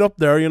 but right up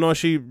there. You know,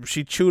 she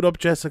chewed up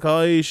Jessica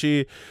Eye.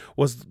 She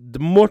was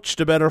much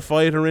the better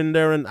fighter in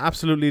there and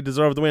absolutely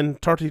deserved the win.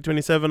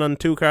 30-27 on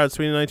 2 cards,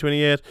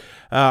 29-28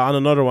 on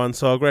another one.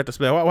 So great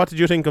display. What did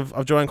you think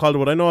of Joanne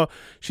Calderwood? I know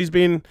she's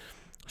been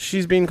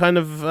kind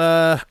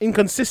of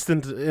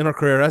inconsistent in her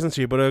career, hasn't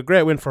she? But a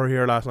great win for her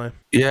here last night.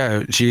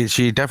 Yeah,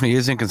 she definitely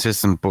is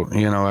inconsistent. But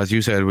you know, as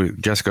you said,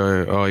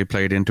 Jessica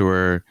played into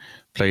her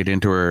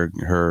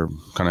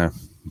kind of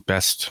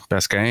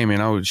best game. You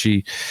know,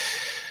 she.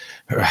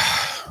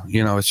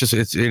 You know,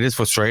 it is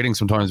frustrating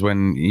sometimes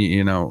when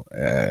you know,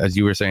 as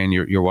you were saying,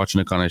 you're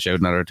watching it, kind of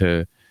shouting at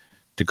her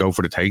to go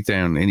for the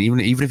takedown, and even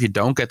if you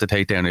don't get the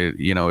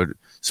takedown,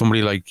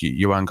 somebody like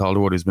Joanne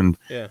Calderwood who's been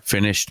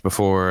finished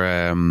before.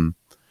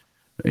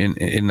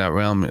 In that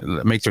realm,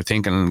 it makes her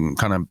think and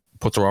kind of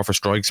puts her off her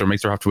strikes or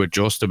makes her have to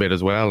adjust a bit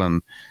as well.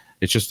 And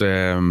it's just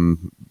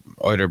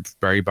either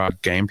very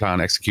bad game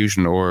plan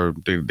execution or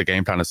the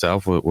game plan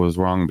itself was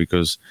wrong,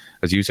 because,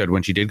 as you said,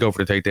 when she did go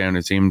for the takedown,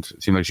 it seemed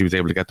like she was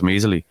able to get them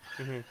easily.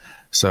 Mm-hmm.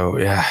 So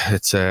yeah,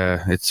 it's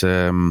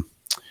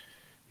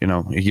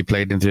you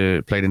played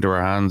into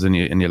her hands and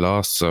you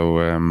lost.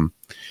 So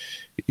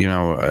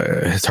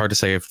it's hard to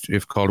say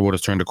if Calderwood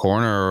has turned a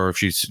corner or if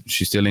she's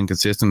still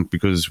inconsistent,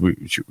 because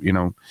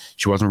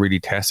she wasn't really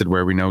tested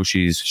where we know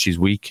she's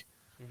weak.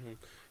 Mm-hmm.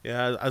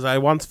 Yeah, as I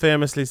once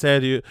famously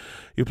said, you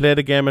play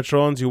the Game of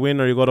Thrones, you win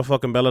or you go to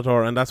fucking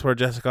Bellator, and that's where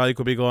Jessica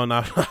could be going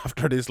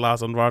after this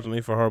loss, unfortunately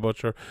for her. But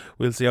sure,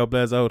 we'll see how it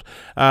plays out.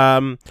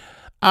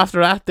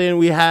 After that, then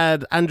we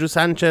had Andrew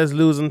Sanchez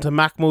losing to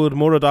Mahmoud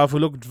Muradov, who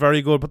looked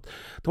very good. But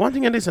the one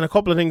thing in this, and a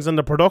couple of things in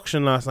the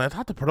production last night, I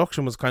thought the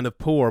production was kind of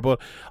poor,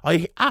 but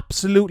I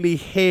absolutely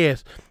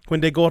hate when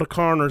they go to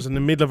corners in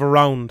the middle of a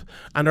round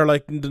and they're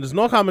like, there's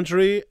no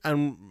commentary,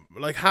 and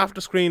like half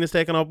the screen is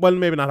taken up, well,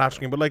 maybe not half the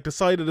screen, but like the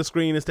side of the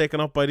screen is taken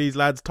up by these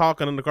lads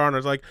talking in the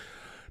corners. Like,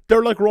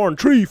 they're like roaring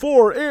 3,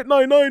 4, 8,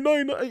 9, 9,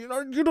 9.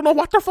 You don't know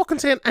what they're fucking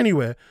saying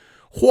anyway.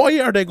 Why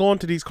are they going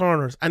to these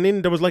corners? And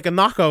then there was like a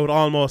knockout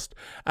almost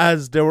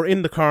as they were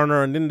in the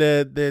corner, and then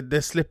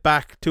they slipped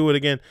back to it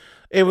again.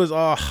 It was,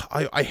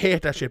 I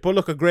hate that shit. But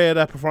look, a great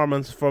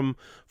performance from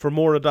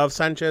Muradov.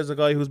 Sanchez, a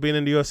guy who's been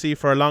in the UFC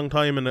for a long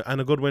time, and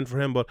a good win for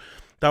him, but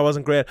that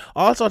wasn't great.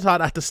 I also thought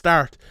at the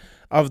start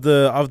of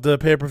the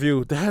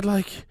pay-per-view, they had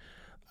like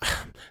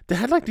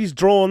these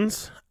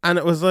drones, and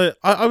it was like,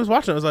 I was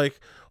watching, I was like,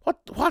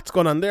 what's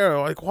going on there?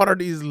 Like, what are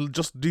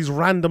these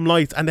random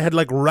lights? And they had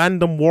like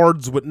random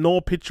words with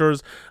no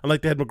pictures, and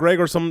like they had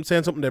McGregor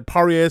saying something, they had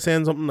Poirier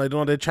saying something, I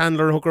don't know, they had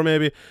Chandler and Hooker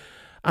maybe,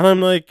 and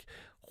I'm like,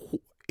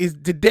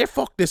 did they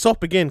fuck this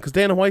up again? Because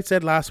Dana White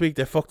said last week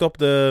they fucked up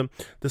the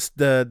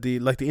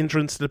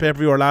entrance to the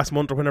pay-per-view, or last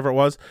month or whenever it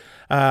was,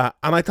 and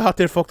I thought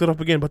they fucked it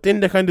up again, but then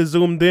they kind of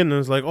zoomed in and it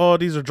was like, oh,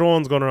 these are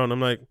drones going around. I'm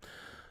like,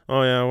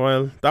 oh yeah,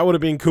 well, that would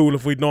have been cool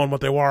if we'd known what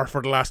they were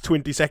for the last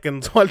 20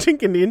 seconds while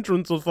thinking the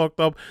entrance was fucked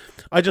up.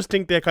 I just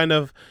think they kind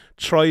of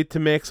tried to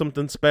make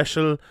something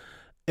special.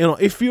 You know,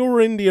 if you were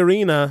in the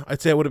arena,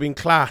 I'd say it would have been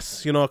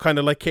class, you know, kind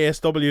of like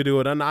KSW do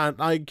it. And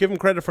I give them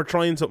credit for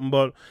trying something,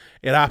 but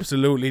it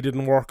absolutely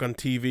didn't work on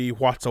TV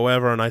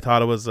whatsoever. And I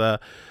thought it was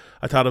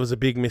a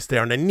big miss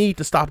there. And they need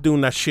to stop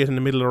doing that shit in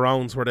the middle of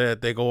rounds where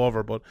they go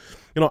over. But,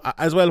 you know,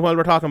 as well, while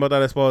we're talking about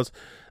that, I suppose,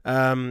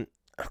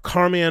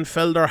 Cormier and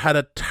Felder had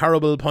a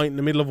terrible point in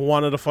the middle of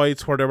one of the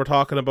fights where they were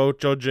talking about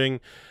judging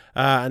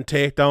and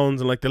takedowns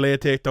and like the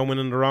late takedown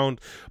winning the round.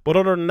 But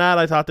other than that,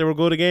 I thought they were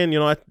good again. You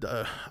know,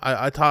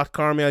 I thought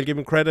Cormier, I'll give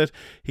him credit,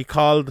 he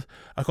called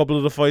a couple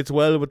of the fights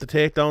well with the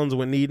takedowns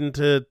when needing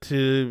to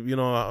you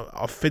know,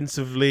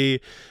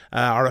 offensively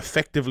or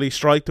effectively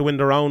strike to win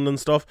the round and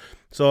stuff.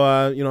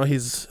 So, you know,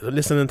 he's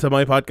listening to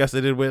my podcast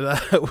I did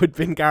with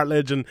Ben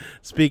Cartledge, and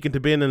speaking to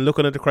Ben and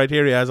looking at the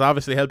criteria has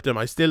obviously helped him.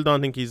 I still don't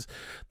think he's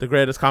the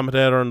greatest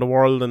commentator in the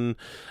world, and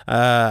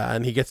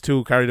he gets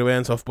too carried away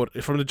and stuff.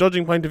 But from the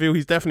judging point of view,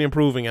 he's definitely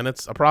improving, and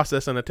it's a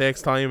process and it takes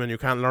time and you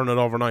can't learn it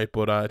overnight.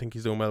 But I think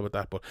he's doing well with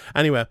that. But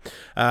anyway,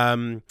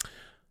 Amanda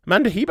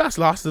Ribas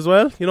lost as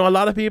well. You know, a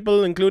lot of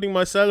people, including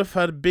myself,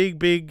 had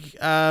big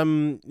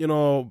you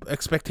know,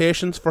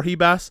 expectations for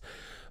Ribas.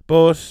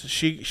 But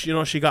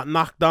she got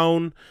knocked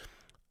down.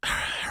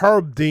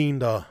 Herb Dean,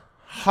 though.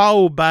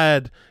 how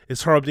bad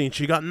is Herb Dean?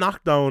 She got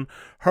knocked down.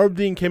 Herb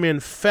Dean came in,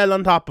 fell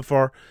on top of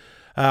her.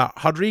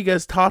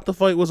 Rodriguez thought the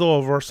fight was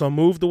over, so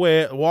moved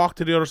away, walked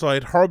to the other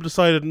side. Herb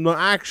decided, no,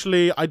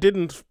 actually, I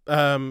didn't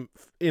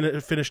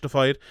finish the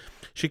fight.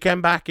 She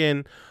came back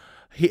in.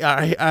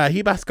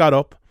 Hebas got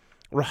up.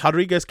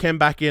 Rodriguez came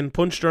back in,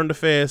 punched her in the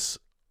face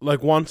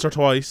like once or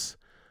twice,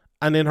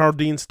 and then Herb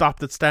Dean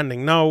stopped it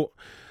standing. Now,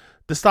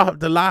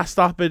 the last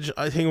stoppage,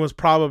 I think it was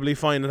probably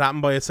fine. It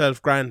happened by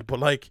itself, grand.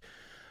 But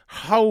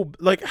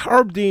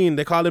Herb Dean,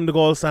 they call him the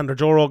gold standard.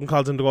 Joe Rogan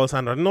calls him the gold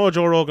standard. I know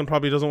Joe Rogan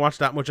probably doesn't watch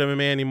that much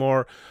MMA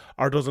anymore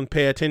or doesn't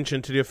pay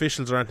attention to the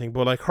officials or anything.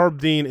 But like,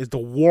 Herb Dean is the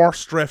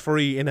worst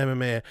referee in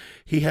MMA.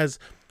 He has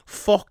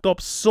fucked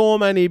up so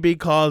many big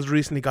calls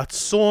recently, got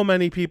so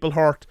many people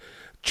hurt,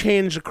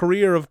 changed the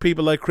career of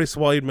people like Chris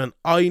Weidman.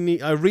 I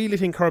really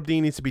think Herb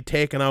Dean needs to be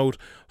taken out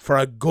for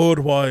a good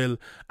while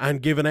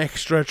and given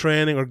extra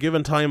training or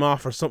given time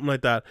off or something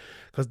like that,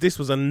 because this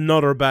was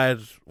another bad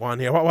one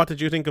here. What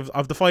did you think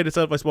of the fight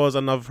itself, I suppose,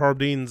 and of Herb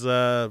Dean's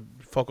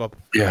fuck up?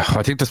 Yeah,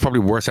 I think there's probably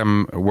worse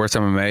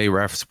MMA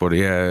refs, but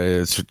yeah,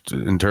 it's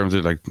in terms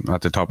of like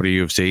at the top of the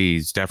UFC,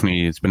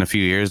 it's been a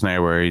few years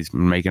now where he's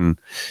been making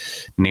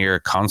near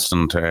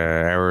constant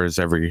errors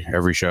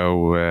every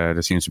show.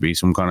 There seems to be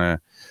some kind of,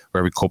 or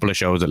every couple of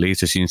shows at least,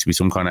 there seems to be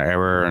some kind of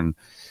error, and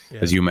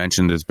as you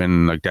mentioned, there's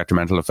been like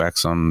detrimental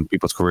effects on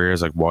people's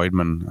careers, like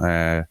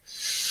Weidman.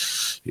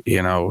 We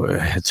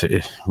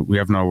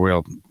have no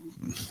real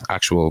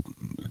actual,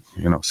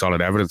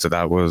 solid evidence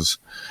that was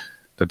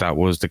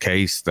the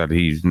case, that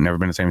he's never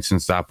been the same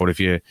since that. But if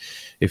you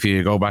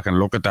go back and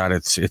look at that,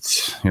 it's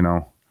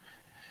 1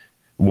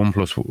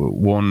 +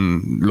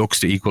 1 looks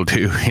to equal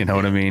 2. You know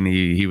what I mean?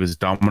 He was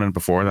dominant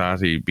before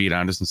that. He beat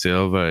Anderson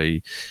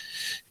Silva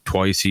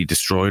twice. He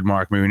destroyed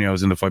Mark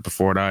Munoz in the fight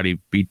before that. He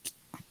beat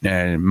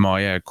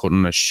Maia,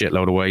 cutting a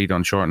shitload of weight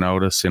on short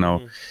notice.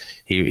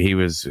 He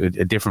was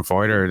a different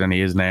fighter than he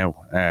is now.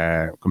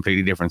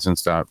 Completely different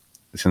since that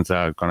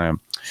kind of.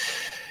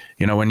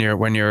 When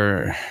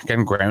you're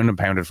getting ground and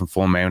pounded from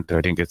full mount,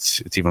 I think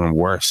it's even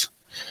worse.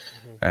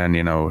 And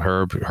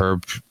Herb,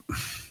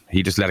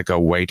 he just let it go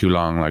way too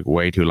long. I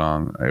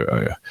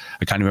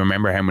can't even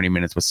remember how many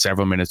minutes, but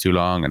several minutes too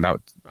long, and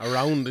that's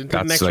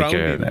the next like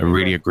round, a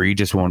really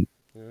egregious one.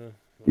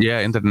 Yeah,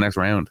 into the next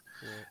round.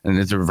 And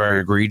it's a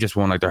very egregious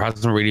one. Like, there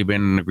hasn't really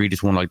been an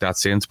egregious one like that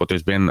since, but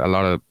there's been a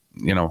lot of,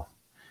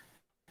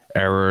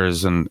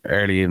 errors and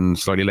early and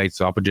slightly late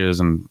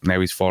stoppages, and now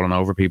he's falling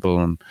over people,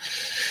 and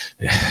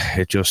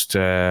it just,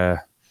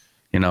 it's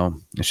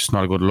just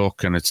not a good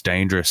look, and it's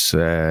dangerous.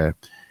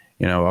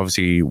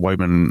 Obviously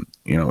Weidman,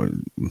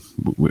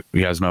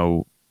 he has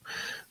no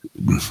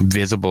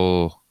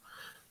visible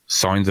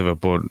signs of it,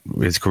 but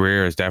his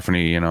career is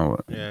definitely,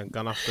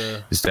 gone off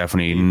the. It's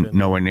definitely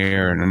nowhere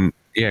near, and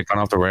gone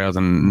off the rails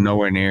and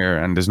nowhere near,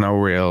 and there's no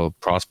real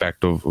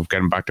prospect of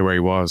getting back to where he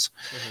was.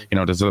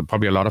 There's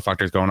probably a lot of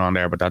factors going on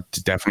there, but that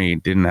definitely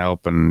didn't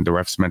help, and the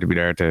refs meant to be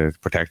there to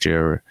protect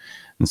you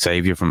and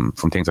save you from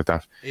things like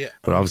that. Yeah.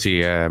 But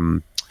obviously,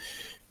 there's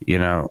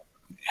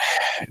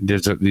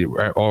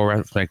all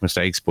refs make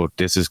mistakes, but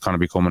this is kind of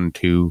becoming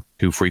too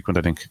frequent,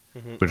 I think,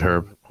 with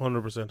Herb.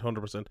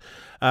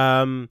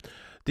 100%.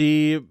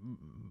 The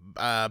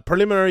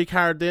preliminary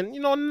card then,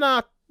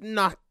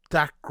 not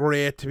that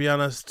great, to be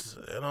honest.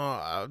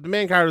 The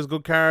main card is a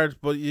good card,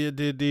 but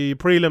the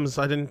prelims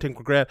I didn't think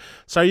were great.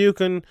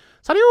 Saryukin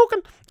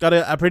got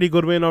a pretty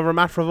good win over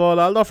Matt Frevola.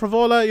 Although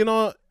Frevola, he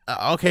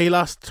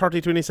lost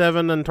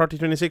 30-27 and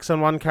 30-26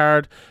 on one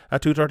card,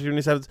 2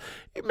 30-27s.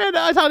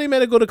 I thought he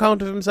made a good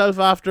account of himself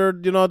after,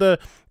 the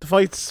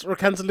fights were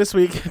cancelled this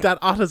week.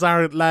 That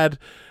Otazar lad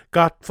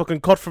got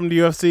fucking cut from the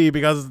UFC,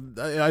 because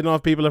I don't know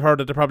if people have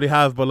heard it, they probably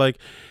have, but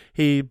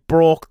he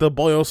broke the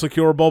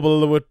biosecure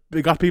bubble.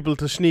 He got people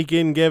to sneak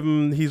in, gave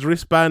him his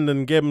wristband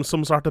and gave him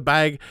some sort of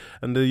bag,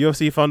 and the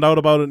UFC found out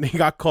about it and he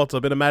got cut. So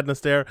a bit of madness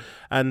there.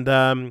 And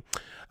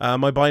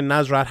my boy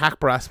Nasrat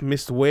Hakparas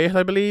missed weight,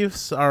 I believe,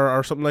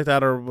 or something like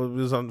that, or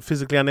was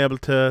physically unable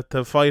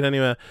to fight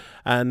anyway.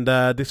 And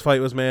this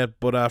fight was made.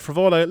 But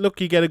Frevola, look,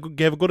 he gave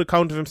a good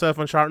account of himself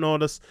on short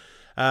notice.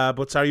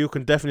 But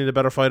Saryukin definitely the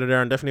better fighter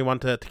there, and definitely one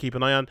to keep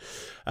an eye on.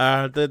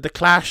 The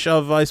clash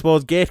of, I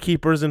suppose,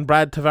 gatekeepers in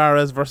Brad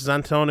Tavares versus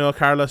Antonio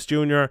Carlos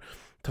Jr.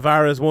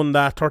 Tavares won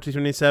that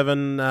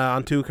 30-27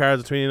 on 2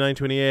 cards,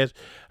 29-28,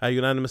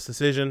 unanimous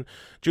decision.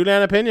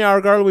 Juliana Pena, our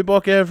girl, we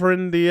both gave her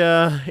in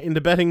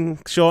the betting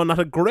show. Not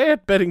a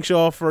great betting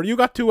show for you.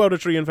 Got 2 out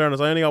of 3 in fairness.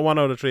 I only got 1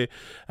 out of 3.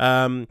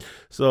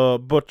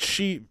 But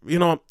she,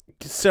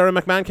 Sarah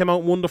McMahon came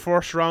out and won the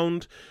first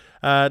round.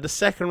 The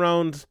second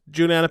round,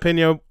 Juliana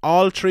Pena,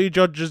 all 3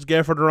 judges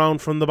gave her the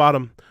round from the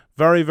bottom.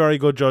 Very, very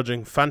good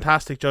judging.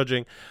 Fantastic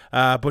judging.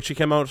 But she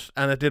came out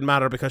and it didn't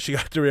matter because she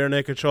got the rear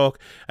naked choke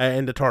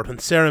in the third.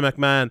 And Sarah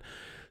McMahon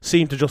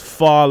seemed to just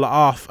fall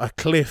off a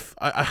cliff.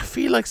 I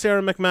feel like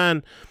Sarah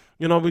McMahon,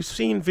 we've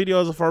seen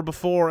videos of her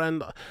before,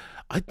 and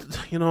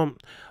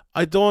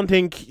I don't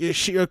think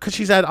because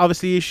she's had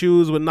obviously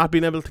issues with not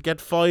being able to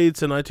get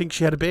fights, and I think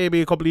she had a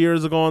baby a couple of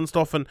years ago and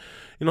stuff, and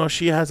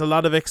she has a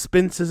lot of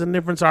expenses and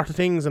different sort of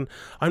things, and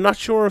I'm not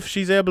sure if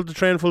she's able to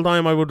train full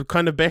time. I would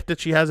kind of bet that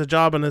she has a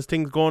job and has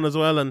things going as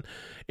well, and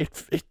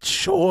it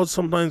shows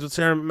sometimes with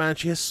Sarah McMahon.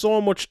 She has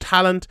so much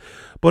talent,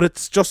 but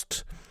it's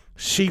just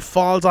she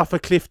falls off a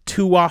cliff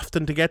too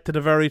often to get to the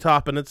very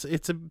top, and it's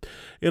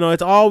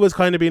always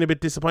kind of been a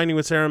bit disappointing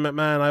with Sarah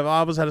McMahon. I've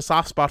always had a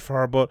soft spot for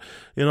her, but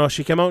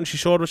she came out and she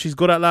showed what she's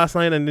good at last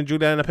night, and then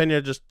Juliana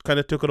Pena just kind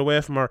of took it away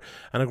from her,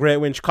 and a great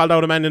win. She called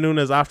out Amanda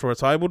Nunes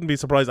afterwards, so I wouldn't be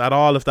surprised at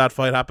all if that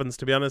fight happens,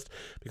 to be honest,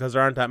 because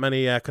there aren't that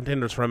many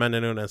contenders for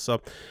Amanda Nunes.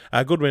 So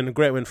a good win,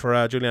 great win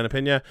for Juliana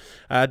Pena.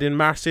 Then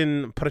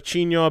Marcin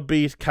Prachnio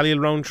beat Khalil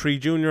Roundtree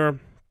Jr.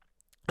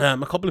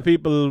 A couple of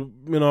people,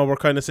 were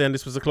kind of saying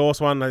this was a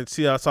close one. I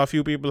saw a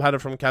few people had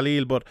it from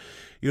Khalil, but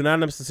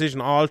unanimous decision.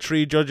 All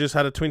three judges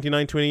had a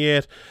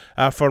 29-28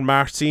 for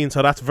Marcin,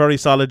 so that's very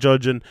solid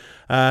judging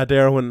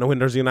there when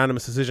there's a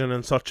unanimous decision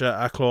in such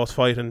a close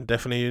fight, and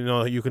definitely,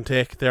 you can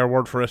take their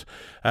word for it.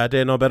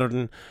 They know better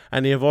than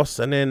any of us.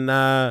 And then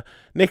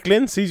Nick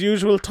Lentz, his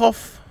usual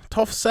tough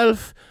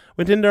self,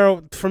 went in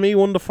there, for me,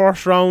 won the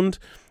first round.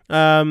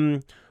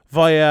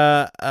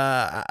 Via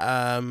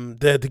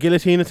the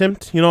guillotine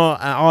attempt.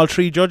 All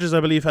three judges, I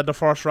believe, had the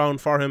first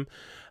round for him.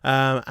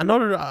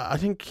 I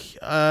think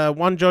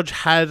one judge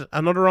had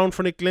another round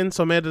for Nick Lentz,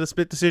 so made it a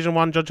split decision.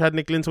 One judge had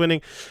Nick Lentz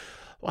winning.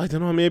 I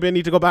don't know, maybe I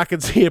need to go back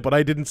and see it, but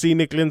I didn't see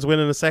Nick Lentz win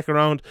in the second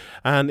round,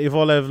 and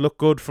Ivolev looked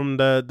good from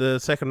the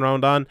second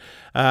round on.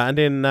 And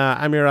then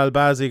Amir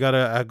Albazi got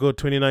a good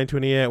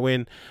 29-28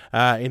 win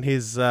in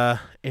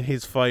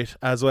his fight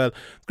as well.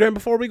 Graham,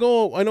 before we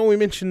go, I know we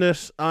mentioned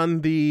it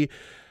on the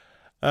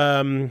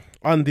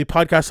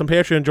podcast on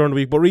Patreon during the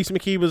week, but Rhys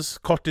McKee was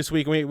cut this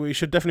week. We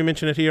should definitely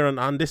mention it here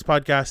on this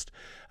podcast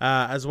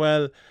as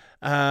well.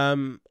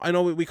 I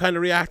know we kind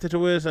of reacted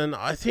to it, and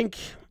I think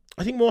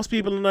most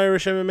people in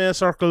Irish MMA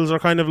circles are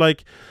kind of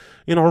like,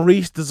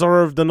 Rhys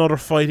deserved another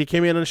fight. He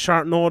came in on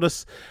short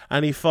notice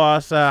and he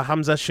fought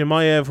Hamzat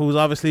Chimaev, who's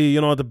obviously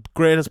the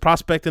greatest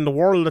prospect in the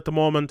world at the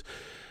moment.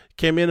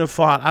 Came in and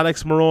fought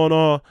Alex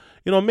Morono.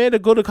 Made a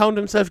good account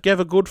of himself,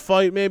 gave a good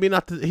fight. Maybe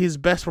not his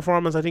best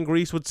performance. I think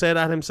Rhys would say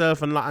that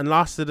himself, and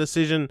lost the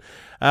decision.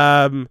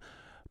 But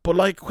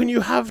when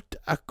you have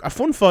a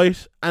fun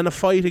fight and a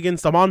fight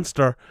against a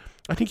monster,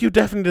 I think you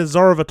definitely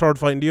deserve a third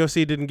fight, and the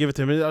UFC didn't give it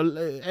to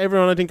him.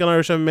 Everyone, I think, in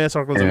Irish MMA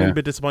circles are a little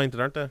bit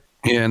disappointed, aren't they?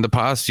 Yeah, in the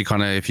past, you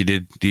kind of, if you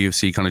did, the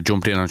UFC kind of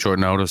jumped in on short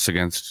notice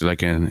against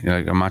like a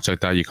match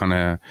like that, you kind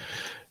of,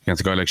 against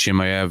a guy like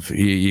Chimaev,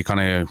 you kind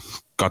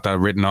of got that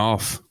written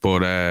off,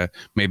 but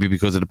maybe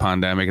because of the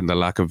pandemic and the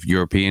lack of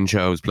European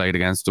shows played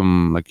against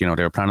them, they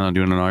were planning on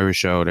doing an Irish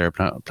show, they were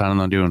planning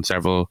on doing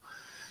several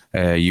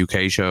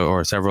UK show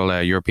or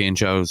several European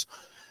shows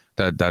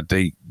that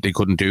they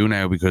couldn't do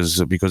now because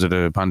of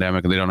the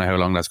pandemic, and they don't know how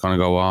long that's going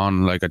to go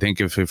on. I think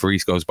if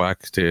Rhys goes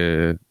back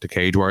to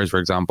Cage Warriors, for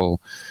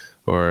example,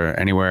 or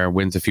anywhere,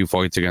 wins a few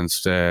fights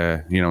against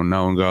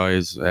known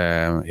guys,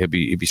 he'll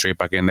be straight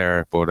back in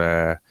there.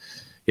 But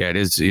yeah, it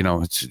is,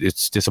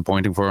 it's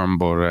disappointing for him,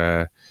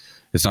 but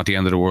it's not the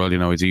end of the world.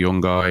 He's a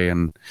young guy,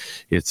 and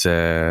there's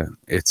a,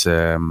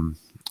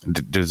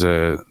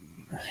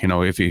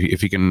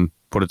 if he can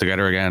put it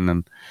together again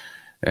and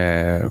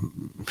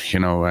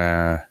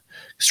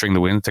string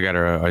the wins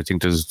together, I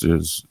think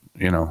there's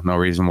no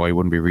reason why he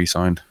wouldn't be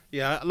re-signed.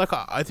 Yeah,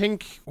 I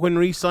think when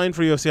Rhys signed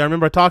for UFC, I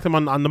remember I talked to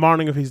him on the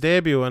morning of his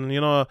debut, and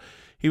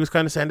he was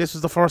kind of saying this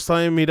was the first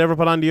time he'd ever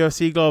put on the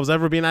UFC gloves,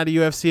 ever been at a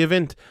UFC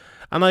event,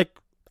 and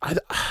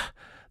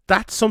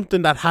that's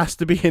something that has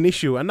to be an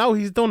issue. And now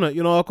he's done it,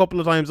 a couple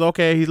of times.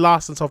 Okay, he's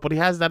lost and stuff, but he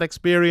has that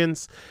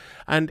experience.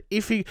 And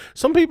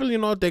some people,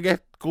 they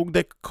get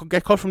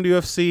cut from the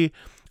UFC,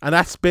 and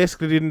that's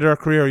basically the end of their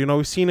career.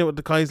 We've seen it with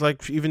the guys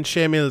like even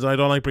Shea Mills. I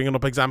don't like bringing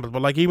up examples,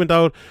 but he went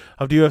out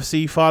of the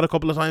UFC, fought a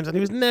couple of times, and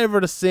he was never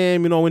the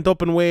same. Went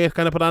up in weight,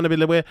 kind of put on a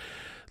bit of weight.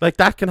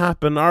 That can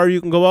happen, or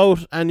you can go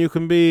out and you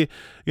can be,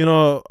 I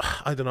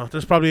don't know.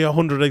 There's probably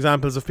 100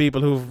 examples of people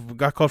who've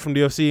got cut from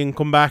the UFC and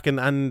come back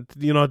and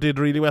did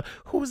really well.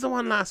 Who was the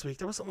one last week?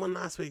 There was someone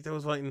last week that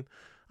was fighting.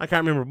 I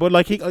can't remember,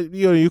 but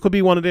you could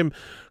be one of them.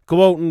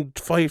 Go out and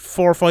fight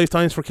 4 or 5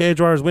 times for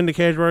Cage Warriors, win the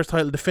Cage Warriors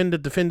title, defend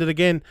it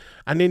again,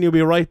 and then you'll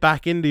be right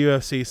back in the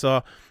UFC.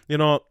 So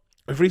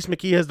if Rhys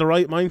McKee has the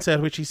right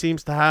mindset, which he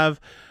seems to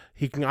have,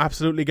 he can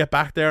absolutely get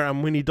back there,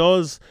 and when he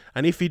does,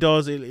 and if he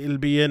does, he'll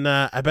be in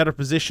a better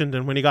position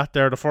than when he got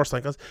there the first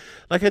time. Because,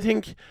 I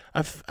think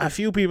a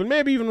few people,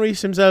 maybe even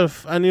Rhys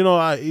himself, and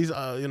he's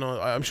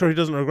I'm sure he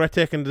doesn't regret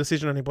taking the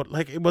decision or anything, but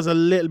it was a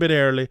little bit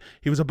early.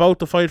 He was about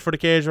to fight for the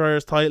Cage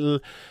Warriors title,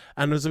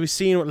 and as we've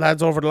seen with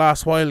lads over the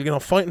last while,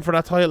 fighting for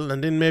that title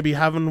and then maybe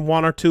having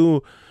 1 or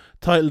 2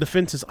 title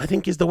defenses, I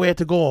think is the way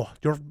to go.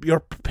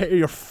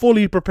 You're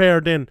fully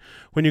prepared then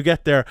when you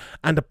get there.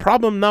 And the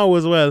problem now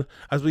as well,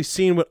 as we've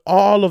seen with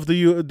all of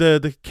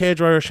the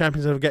Cage Warriors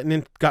champions that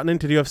have gotten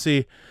into the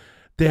UFC,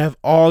 they have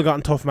all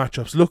gotten tough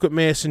matchups. Look at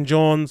Mason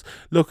Jones,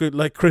 look at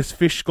like Chris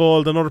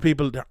Fishgold and other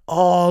people. They're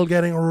all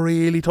getting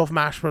really tough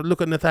matchups.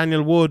 Look at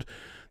Nathaniel Wood.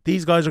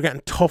 These guys are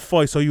getting tough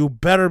fights, so you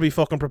better be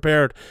fucking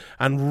prepared,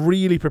 and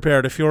really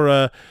prepared if you're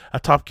a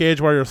top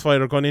Cage Warriors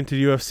fighter going into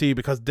the UFC,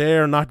 because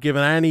they're not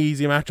giving any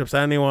easy matchups to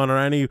anyone or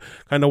any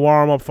kind of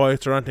warm-up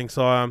fights or anything.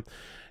 So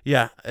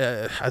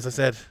as I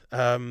said,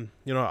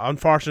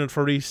 unfortunate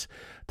for Reese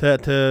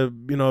to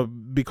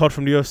be cut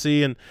from the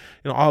UFC, and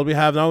all we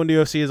have now in the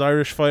UFC is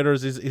Irish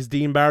fighters is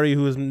Dean Barry,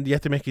 who is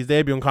yet to make his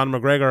debut, and Conor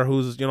McGregor,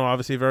 who's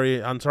obviously very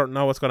uncertain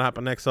now what's going to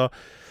happen next. So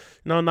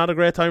not a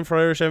great time for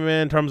Irish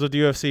MMA in terms of the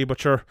UFC, but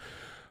sure,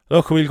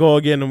 look, we'll go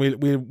again and we'll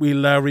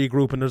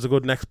regroup, and there's a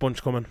good next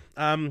bunch coming.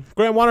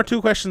 Graham, one or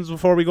two questions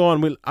before we go,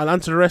 and I'll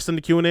answer the rest in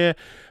the Q&A.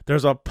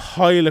 There's a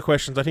pile of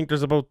questions. I think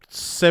there's about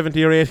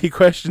 70 or 80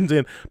 questions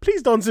in.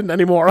 Please don't send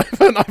any more. I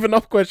have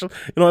enough questions.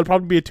 It'll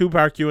probably be a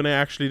 2-part Q&A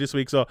actually this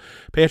week. So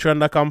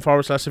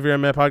patreon.com/Severe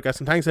MMA podcast.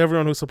 And thanks to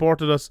everyone who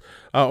supported us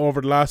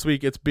over the last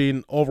week. It's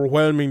been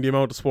overwhelming, the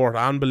amount of support.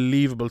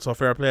 Unbelievable. So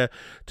fair play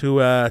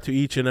to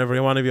each and every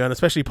one of you, and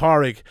especially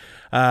Pádraig.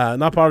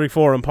 Not Pádraig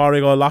Forum,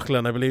 Pádraig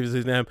O'Loughlin, I believe is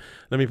his name.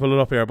 Let me pull it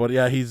up here. But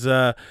yeah, he's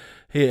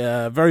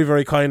very,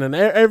 very kind, and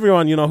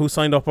everyone who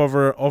signed up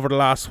over the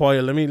last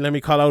while. Let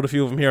me call out a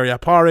few of them here. Yeah,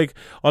 Pádraig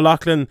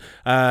O'Loughlin,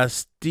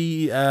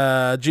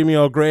 Jimmy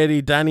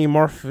O'Grady, Danny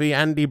Murphy,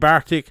 Andy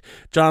Bartik,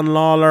 John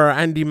Lawler,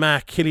 Andy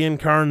Mack, Killian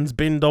Kearns,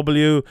 Ben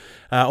W,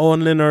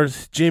 Owen Leonard,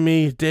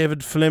 Jimmy,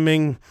 David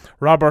Fleming,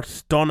 Robert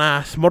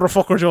Donat,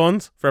 Motherfucker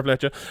Jones, fair play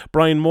to you,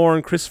 Brian Moore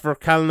and Christopher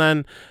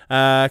Calnan,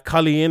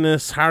 Collie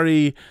Innes,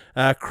 Harry,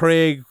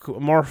 Craig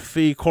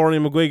Murphy, Corey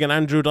McGuigan,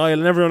 Andrew Doyle,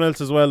 and everyone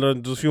else as well.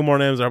 There's a few more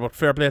names there, but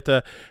fair play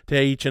to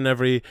each and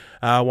every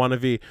one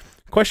of you.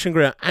 Question,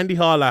 Graham. Andy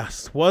Hall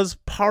asks, was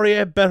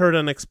Poirier better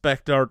than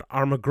expected or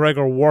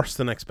McGregor worse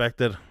than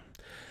expected?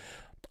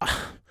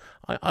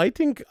 I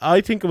think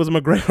it was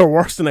McGregor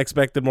worse than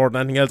expected more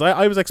than anything else.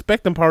 I was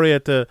expecting Poirier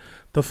to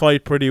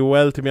fight pretty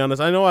well, to be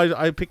honest. I know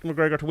I picked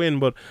McGregor to win,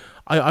 but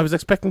I was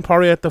expecting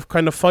Poirier to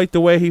kind of fight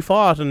the way he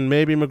fought, and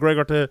maybe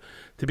McGregor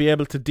to be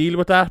able to deal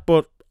with that.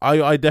 But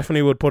I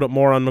definitely would put it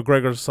more on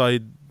McGregor's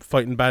side,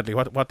 fighting badly.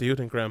 What do you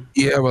think, Graham?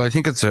 Yeah, well, I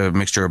think it's a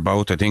mixture of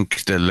both. I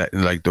think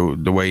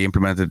the way he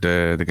implemented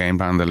the game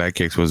plan, the leg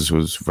kicks was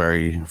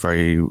very,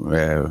 very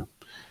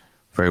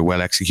very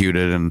well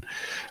executed, and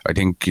I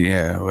think,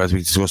 as we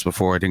discussed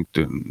before, I think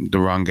the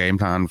wrong game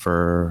plan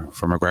for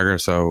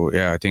McGregor. So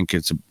yeah, I think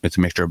it's a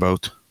mixture of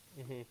both.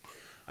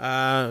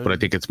 But I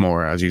think it's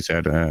more, as you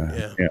said.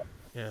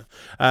 Yeah.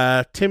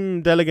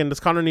 Tim Deligan,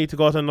 does Conor need to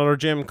go to another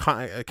gym?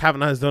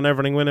 Kavanagh has done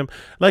everything with him.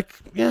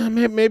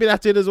 Maybe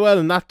that's it as well.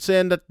 And not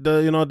saying that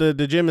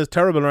the gym is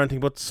terrible or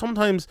anything, but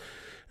sometimes,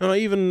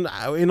 even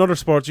in other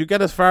sports, you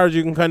get as far as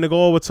you can kind of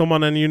go with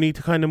someone, and you need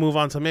to kind of move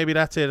on. So maybe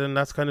that's it, and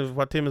that's kind of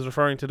what Tim is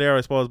referring to there,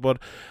 I suppose.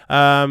 But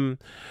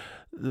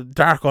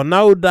Darko,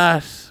 now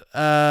that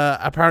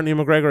apparently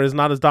McGregor is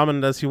not as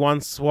dominant as he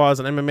once was,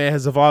 and MMA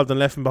has evolved and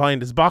left him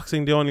behind, is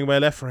boxing the only way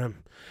left for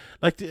him?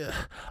 I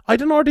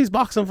don't know, are these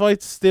boxing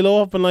fights still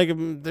open?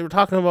 They were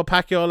talking about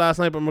Pacquiao last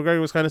night, but McGregor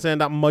was kind of saying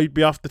that might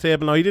be off the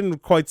table. Now, he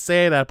didn't quite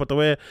say that, but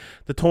the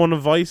tone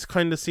of voice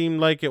kind of seemed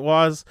like it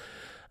was.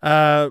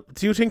 Do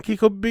you think he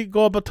could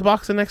go to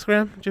boxing next,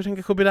 Graham? Do you think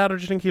it could be that, or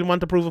do you think he'll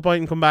want to prove a point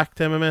and come back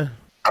to MMA?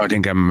 I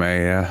think MMA,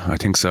 yeah, I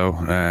think so.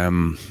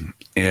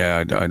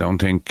 I don't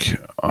think,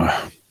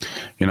 I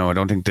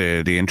don't think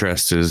the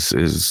interest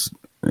is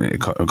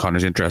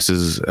Conor's interest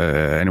is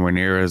anywhere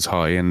near as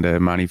high in the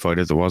Manny fight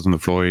as it was in the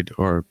Floyd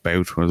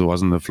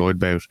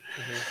bout.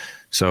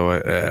 So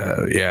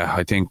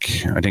I think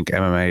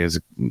MMA is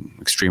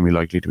extremely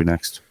likely to be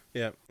next.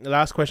 Yeah. The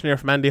last question here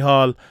from Andy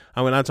Hall,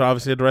 and we'll answer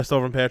obviously the rest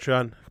over on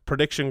Patreon.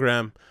 Prediction,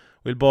 Graham.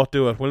 We'll both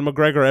do it. Will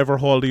McGregor ever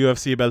hold the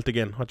UFC belt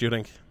again? What do you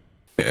think?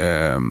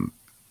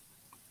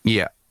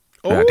 Yeah.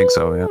 I think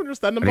so. Yeah. You're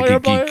standing by your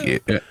boy.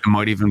 It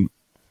might even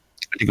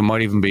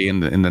be in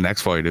the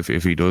next fight if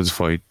he does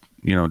fight,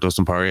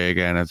 Dustin Poirier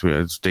again, as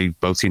they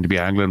both seem to be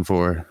angling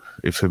for.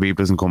 If Khabib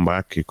doesn't come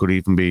back, it could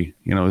even be,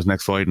 his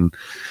next fight. And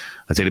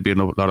I'd say there'd be a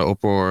lot of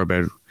uproar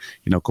about,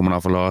 coming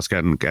off a loss,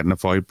 getting a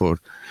fight. But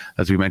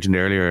as we mentioned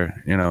earlier,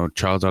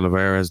 Charles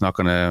Oliveira is not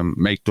going to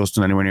make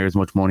Dustin anywhere near as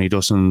much money.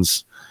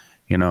 Dustin's,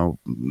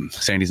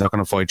 saying he's not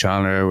going to fight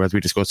Chandler. As we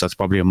discussed, that's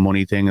probably a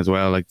money thing as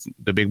well. Like,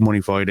 the big money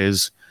fight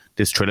is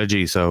this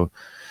trilogy. So,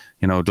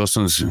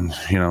 Dustin's,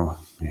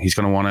 he's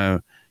going to want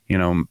to,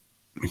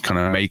 kind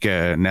of make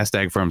a nest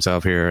egg for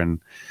himself here, and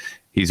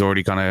he's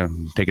already kind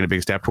of taken a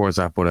big step towards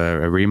that. But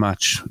a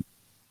rematch,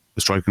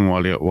 striking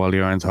while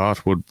the iron's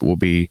hot, would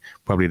be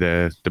probably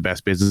the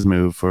best business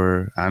move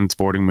and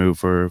sporting move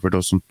for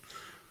Dustin.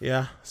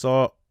 Yeah.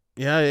 So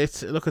yeah,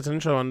 it's an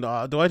interesting one.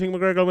 Do I think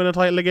McGregor will win a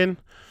title again?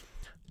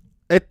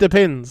 It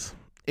depends.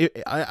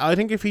 I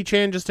think if he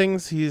changes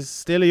things, he's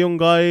still a young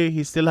guy.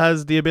 He still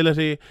has the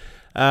ability.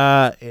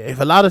 If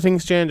a lot of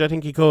things change, I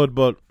think he could.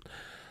 But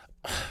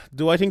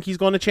do I think he's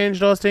going to change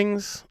those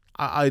things?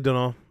 I don't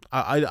know.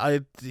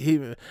 I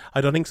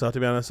don't think so, to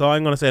be honest. So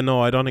I'm going to say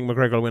no. I don't think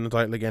McGregor will win the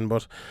title again.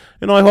 But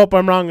I hope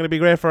I'm wrong. It'd be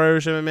great for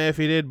Irish MMA if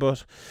he did.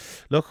 But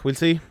look, we'll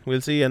see.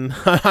 And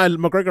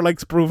McGregor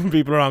likes proving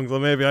people wrong. So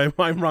maybe I'm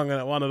wrong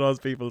at one of those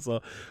people.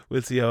 So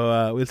we'll see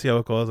how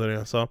it goes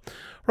anyway. So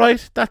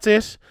right, that's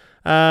it.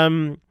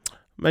 Man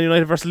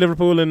United versus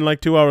Liverpool in like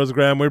 2 hours,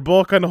 Graham. We're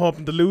both kind of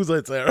hoping to lose,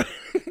 I'd say.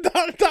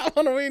 that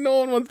one, no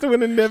one wants to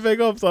win in the FA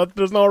Cup, so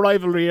there's no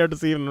rivalry here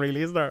this evening,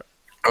 really, is there?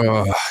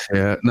 Oh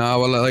yeah, no.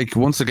 Well, like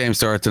once the game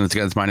starts and it's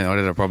against Man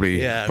United, I'll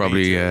probably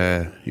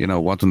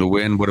want them to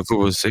win. But if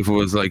it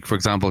was like, for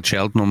example,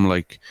 Cheltenham,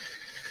 like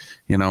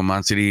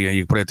Man City,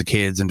 you put out the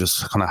kids and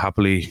just kind of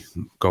happily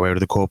go out of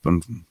the cup.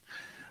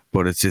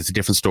 But it's a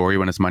different story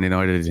when it's Man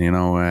United.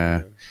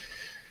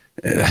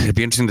 It'd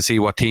be interesting to see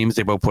what teams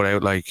they both put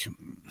out. Like,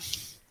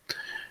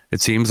 it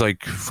seems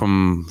like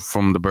from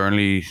the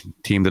Burnley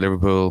team that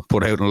Liverpool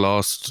put out and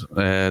lost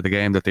the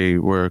game, that they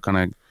were kind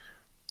of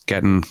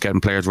getting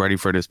players ready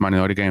for this Man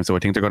United game. So I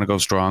think they're going to go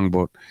strong,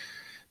 but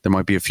there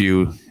might be a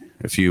few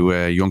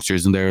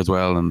youngsters in there as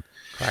well. And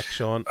crack,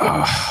 Sean.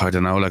 I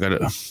don't know. Like I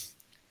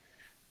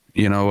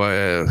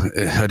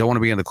don't want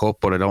to be in the cup,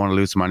 but I don't want to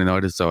lose to Man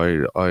United. So I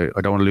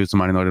don't want to lose to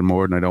Man United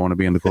more than I don't want to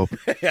be in the cup.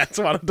 Yeah, it's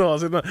one of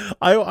those, isn't it?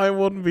 I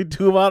wouldn't be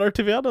too bothered,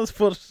 to be honest.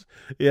 But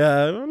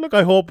yeah, look,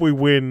 I hope we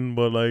win,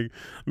 but like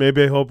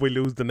maybe I hope we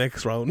lose the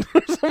next round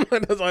or something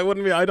like that. So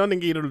I don't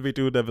think either will be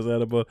too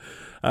devastated. But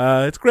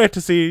it's great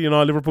to see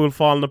Liverpool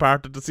falling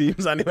apart at the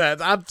seams. Anyway,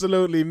 it's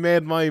absolutely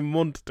made my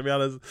month, to be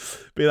honest.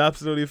 It's been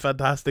absolutely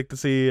fantastic to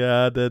see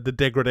the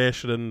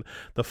degradation and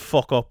the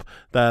fuck up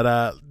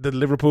that the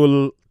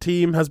Liverpool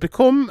team has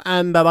become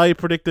and that I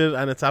predicted,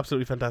 and it's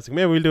absolutely fantastic.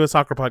 Maybe we'll do a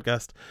soccer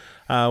podcast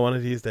one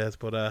of these days,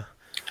 but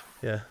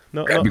yeah,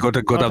 it'd be good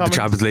to have the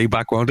Champions League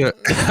back, won't it?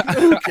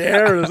 Who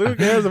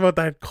cares about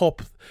that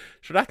cup?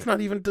 Sure, that's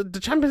not even the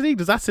Champions League.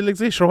 Does that still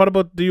exist? Or what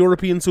about the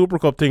European Super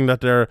Cup thing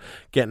that they're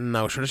getting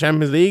now? Sure, the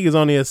Champions League is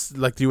only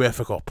like the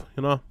UEFA Cup.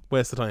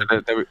 Waste of time.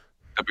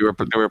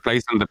 They're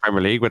replacing the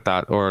Premier League with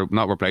that, or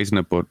not replacing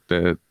it, but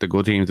the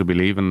good teams will be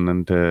leaving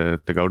and to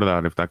go to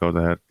that if that goes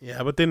ahead.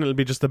 Yeah, but then it'll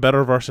be just a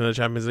better version of the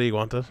Champions League,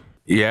 won't it?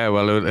 Yeah,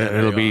 well,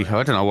 it'll be.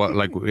 I don't know what.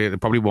 Like, it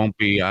probably won't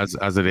be as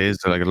it is.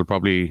 Like, it'll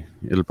probably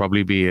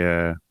be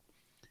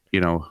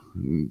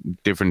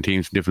different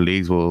teams from different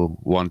leagues will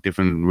want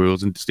different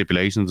rules and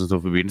stipulations and stuff.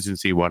 It'll be interesting to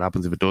see what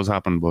happens if it does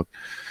happen, but.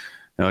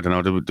 I don't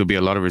know. There'll be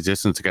a lot of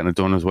resistance to getting it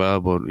done as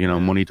well, but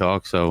money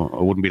talks. So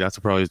I wouldn't be that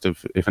surprised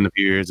if in a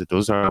few years it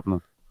does start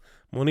happening.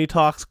 Money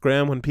talks,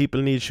 Graham. When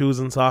people need shoes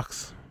and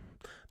socks,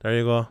 there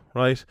you go.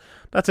 Right,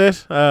 that's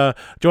it. Do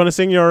you want to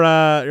sing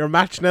your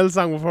Match Nell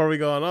song before we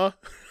go on?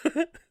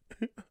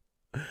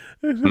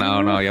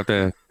 No. You have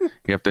to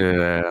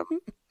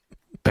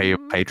pay your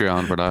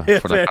Patreon for that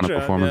kind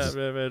of performance,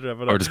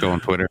 or just go on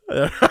Twitter.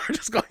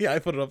 I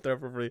put it up there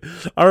for free.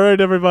 All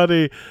right,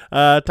 everybody.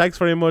 Thanks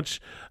very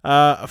much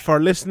for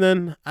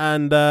listening,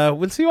 and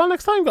we'll see you all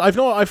next time.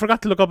 I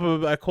forgot to look up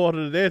a quote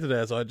of the day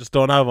today, so I just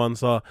don't have one.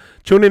 So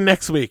tune in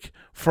next week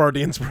for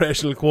the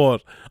inspirational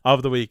quote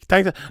of the week.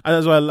 Thanks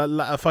as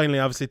well. Finally,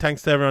 obviously,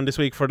 thanks to everyone this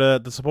week for the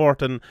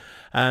support, and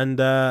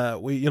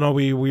we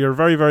are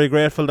very, very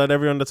grateful that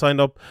everyone that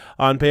signed up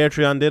on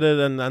Patreon did it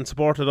and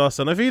supported us.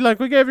 And I feel like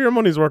we gave you your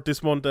money's worth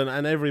this month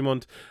and every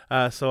month.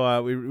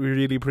 So we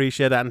really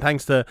appreciate that. And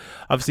thanks to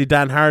obviously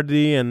Dan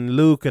Hardy and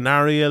Luke and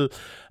Ariel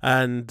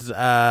and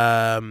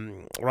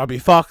Robbie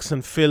Fox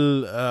and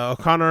Phil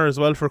O'Connor as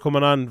well for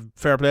coming on.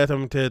 Fair play to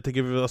them to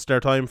give us their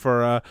time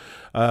for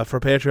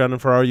Patreon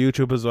and for our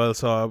YouTube as well.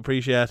 So I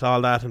appreciate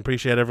all that and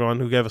appreciate everyone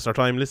who gave us their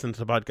time listening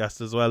to the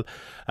podcast as well.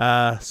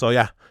 So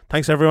yeah,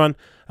 thanks everyone.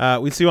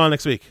 We'll see you all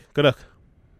next week. Good luck.